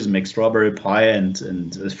strawberries, make strawberry pie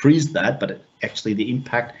and freeze that, but actually the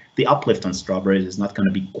impact, the uplift on strawberries is not going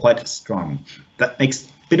to be quite as strong. That makes a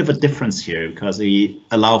bit of a difference here because we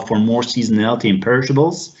allow for more seasonality in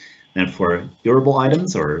perishables than for durable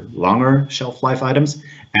items or longer shelf life items,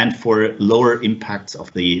 and for lower impacts of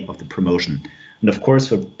the promotion. And of course,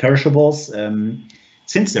 for perishables,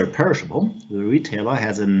 since they're perishable, the retailer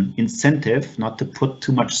has an incentive not to put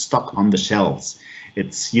too much stock on the shelves.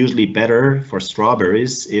 It's usually better for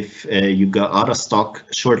strawberries if you go out of stock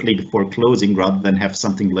shortly before closing rather than have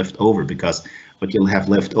something left over, because what you'll have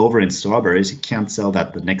left over in strawberries, you can't sell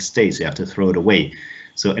that the next day, so you have to throw it away.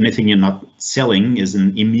 So anything you're not selling is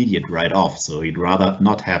an immediate write-off. So you'd rather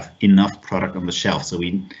not have enough product on the shelf. So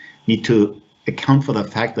we need to account for the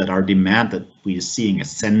fact that our demand that we are seeing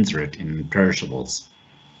is censored in perishables.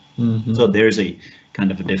 Mm-hmm. So there's a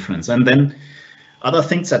kind of a difference. And then other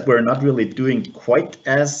things that we're not really doing quite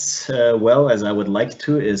as well as I would like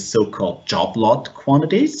to is so-called job lot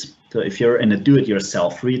quantities. So if you're in a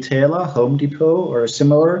do-it-yourself retailer, Home Depot or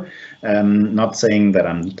similar, not saying that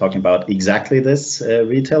I'm talking about exactly this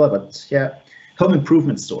retailer, but yeah, home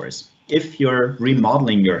improvement stores. If you're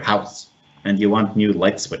remodeling your house and you want new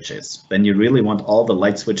light switches, then you really want all the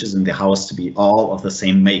light switches in the house to be all of the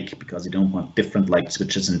same make, because you don't want different light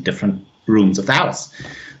switches in different rooms of the house.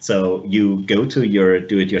 So you go to your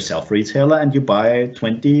do-it-yourself retailer and you buy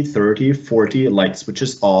 20, 30, 40 light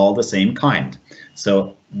switches, all the same kind.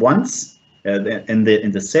 So once in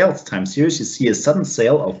the sales time series, you see a sudden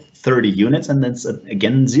sale of 30 units and then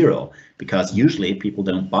again 0, because usually people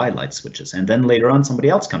don't buy light switches. And then later on somebody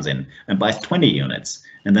else comes in and buys 20 units.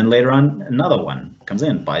 And then later on another one comes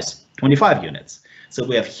in, buys 25 units. So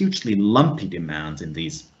we have hugely lumpy demands in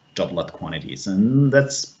these job lot quantities. And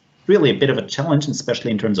that's really a bit of a challenge,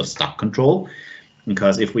 especially in terms of stock control.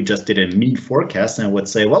 Because if we just did a mean forecast and would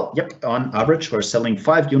say, well, yep, on average, we're selling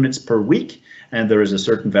 5 units per week, and there is a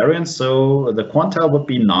certain variance, so the quantile would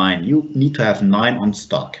be 9. You need to have 9 on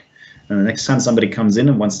stock. And the next time somebody comes in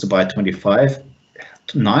and wants to buy 25,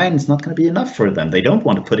 9 is not going to be enough for them. They don't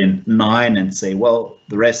want to put in 9 and say, well,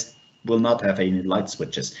 the rest will not have any light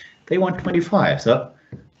switches. They want 25. So,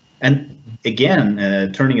 and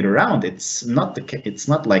again, turning it around, it's not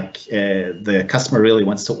like the customer really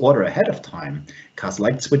wants to order ahead of time, because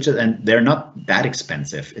light switches, and they're not that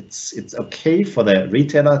expensive. It's okay for the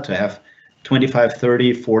retailer to have 25,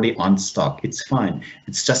 30, 40 on stock. It's fine.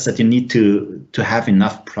 It's just that you need to have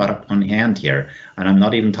enough product on hand here. And I'm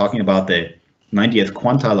not even talking about the 90th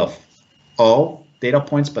quantile of all data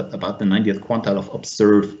points, but about the 90th quantile of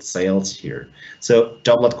observed sales here. So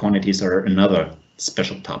job lot quantities are another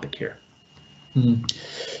special topic here.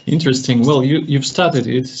 Interesting. Well, you've started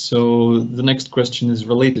it, so the next question is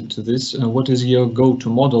related to this. What is your go-to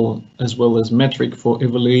model as well as metric for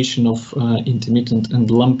evaluation of intermittent and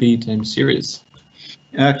lumpy time series?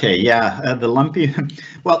 Okay, yeah, the lumpy.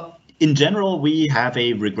 Well, in general, we have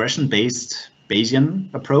a regression-based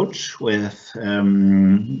Bayesian approach with,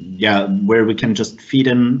 where we can just feed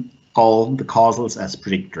in all the causals as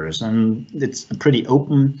predictors, and it's a pretty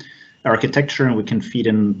open architecture, and we can feed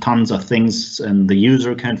in tons of things, and the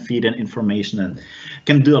user can feed in information and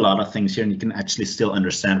can do a lot of things here, and you can actually still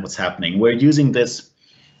understand what's happening. We're using this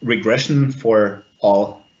regression for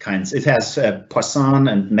all kinds. It has Poisson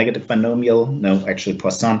and negative binomial, no, actually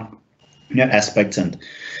Poisson aspects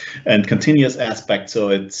and continuous aspects. So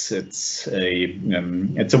it's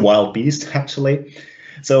a wild beast actually.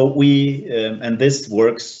 So we and this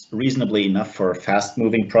works reasonably enough for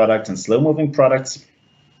fast-moving products and slow-moving products.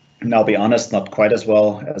 And I'll be honest, not quite as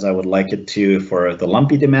well as I would like it to for the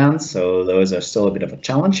lumpy demands. So those are still a bit of a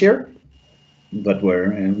challenge here, but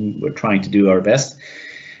we're trying to do our best.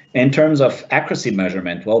 In terms of accuracy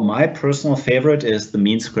measurement, well, my personal favorite is the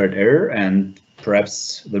mean squared error and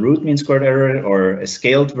perhaps the root mean squared error, or a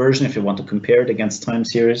scaled version if you want to compare it against time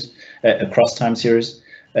series, across time series,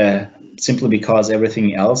 simply because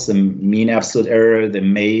everything else, the mean absolute error, the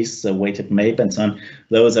maze, the weighted MAPE, and so on,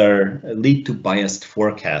 those lead to biased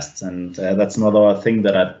forecasts, and that's another thing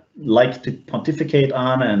that I like to pontificate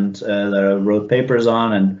on, and that I wrote papers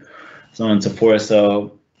on, and so on and so forth.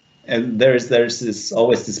 So there's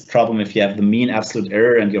always this problem if you have the mean absolute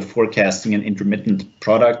error and you're forecasting an intermittent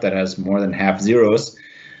product that has more than half zeros,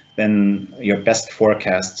 then your best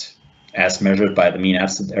forecast as measured by the mean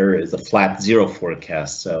absolute error is a flat zero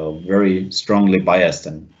forecast, so very strongly biased,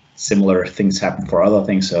 and similar things happen for other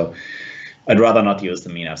things. So I'd rather not use the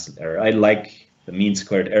mean absolute error. I like the mean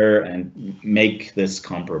squared error and make this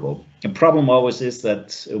comparable. The problem always is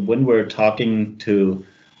that when we're talking to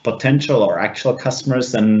potential or actual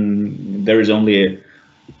customers, then there is only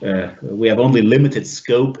we have only limited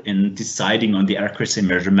scope in deciding on the accuracy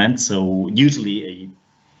measurement. So usually a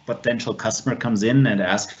potential customer comes in and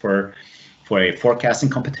asks for a forecasting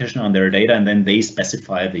competition on their data, and then they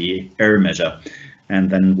specify the error measure. And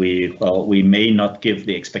then we may not give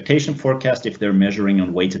the expectation forecast if they're measuring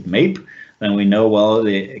on weighted MAPE. Then we know, well,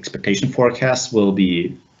 the expectation forecast will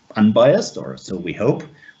be unbiased, or so we hope,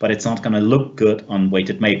 but it's not going to look good on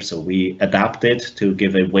weighted MAPE. So we adapt it to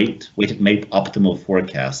give a weighted MAPE optimal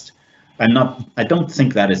forecast. I don't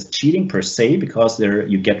think that is cheating per se, because there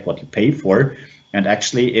you get what you pay for. And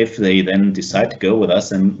actually, if they then decide to go with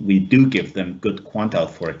us, and we do give them good quantile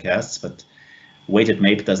forecasts, but weighted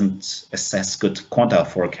MAPE doesn't assess good quantile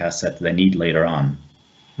forecasts that they need later on.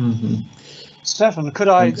 Mm-hmm. Stefan, could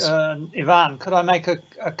I, Ivan, could I make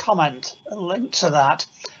a comment, a link to that?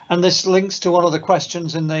 And this links to one of the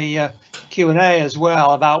questions in the Q&A as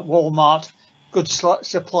well about Walmart, good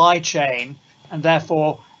supply chain, and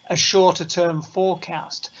therefore a shorter term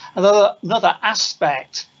forecast. Another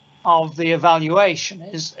aspect of the evaluation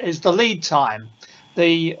is the lead time.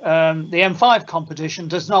 The M5 competition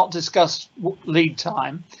does not discuss lead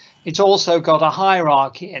time. It's also got a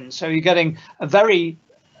hierarchy in, so you're getting a very,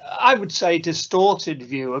 I would say, distorted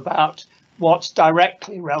view about what's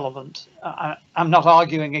directly relevant. I'm not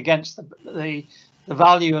arguing against the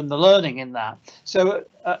value and the learning in that. So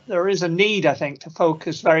there is a need, I think, to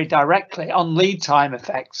focus very directly on lead time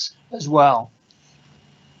effects as well.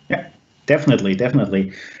 Yeah, definitely.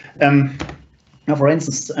 Now, for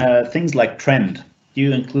instance, things like trend. Do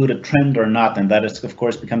you include a trend or not? And that is, of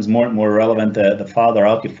course, becomes more and more relevant the farther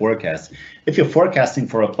out you forecast. If you're forecasting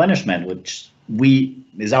for replenishment, which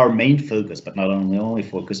is our main focus, but not only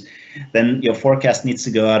focus, then your forecast needs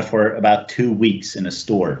to go out for about 2 weeks in a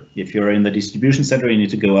store. If you're in the distribution center, you need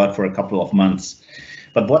to go out for a couple of months.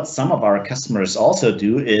 But what some of our customers also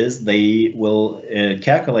do is they will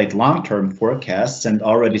calculate long-term forecasts and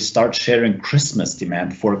already start sharing Christmas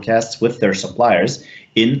demand forecasts with their suppliers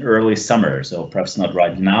in early summer. So perhaps not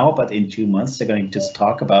right now, but in 2 months, they're going to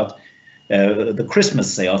talk about the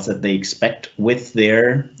Christmas sales that they expect with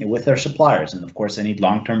their suppliers. And of course, they need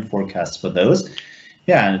long-term forecasts for those.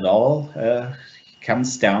 Yeah, and it all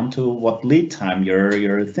comes down to what lead time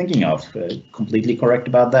you're thinking of. Completely correct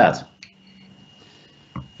about that.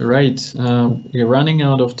 Right, we're running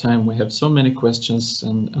out of time. We have so many questions,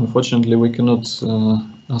 and unfortunately we cannot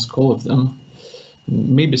ask all of them.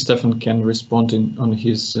 Maybe Stefan can respond on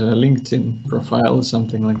his LinkedIn profile or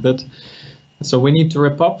something like that. So we need to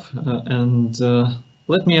wrap up, and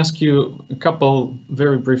let me ask you a couple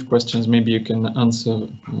very brief questions. Maybe you can answer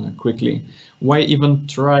quickly. Why even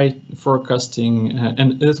try forecasting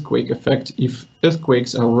an earthquake effect if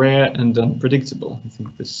earthquakes are rare and unpredictable? I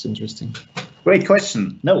think this is interesting. Great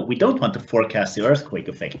question. No, we don't want to forecast the earthquake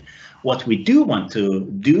effect. What we do want to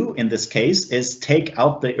do in this case is take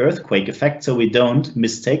out the earthquake effect, so we don't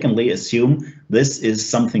mistakenly assume this is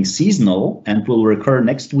something seasonal and will recur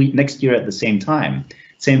next year at the same time.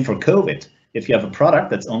 Same for COVID. If you have a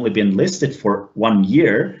product that's only been listed for 1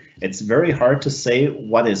 year, it's very hard to say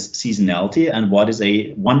what is seasonality and what is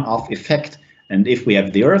a one-off effect. And if we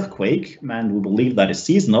have the earthquake and we believe that is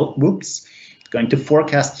seasonal, whoops, going to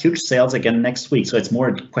forecast huge sales again next week. So it's more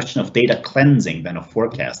a question of data cleansing than of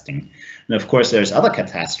forecasting. And of course, there's other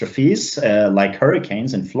catastrophes like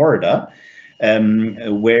hurricanes in Florida,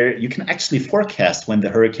 where you can actually forecast when the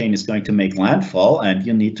hurricane is going to make landfall, and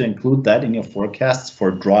you need to include that in your forecasts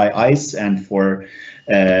for dry ice and for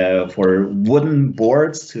wooden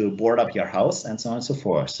boards to board up your house and so on and so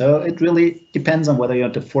forth. So it really depends on whether you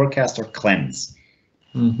want to forecast or cleanse.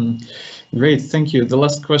 Mm-hmm. Great, thank you. The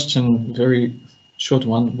last question, very short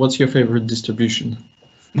one. What's your favorite distribution?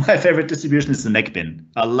 My favorite distribution is the neck bin.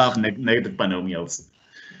 I love negative binomials.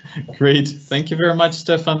 Great. Thank you very much,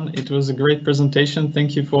 Stefan. It was a great presentation.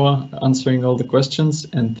 Thank you for answering all the questions.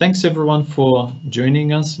 And thanks everyone for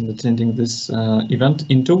joining us and attending this event.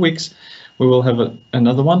 In 2 weeks, we will have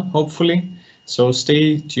another one, hopefully. So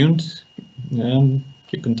stay tuned and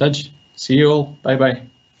keep in touch. See you all. Bye-bye.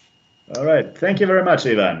 All right. Thank you very much,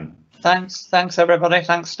 Ivan. Thanks everybody.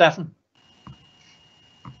 Thanks, Stefan.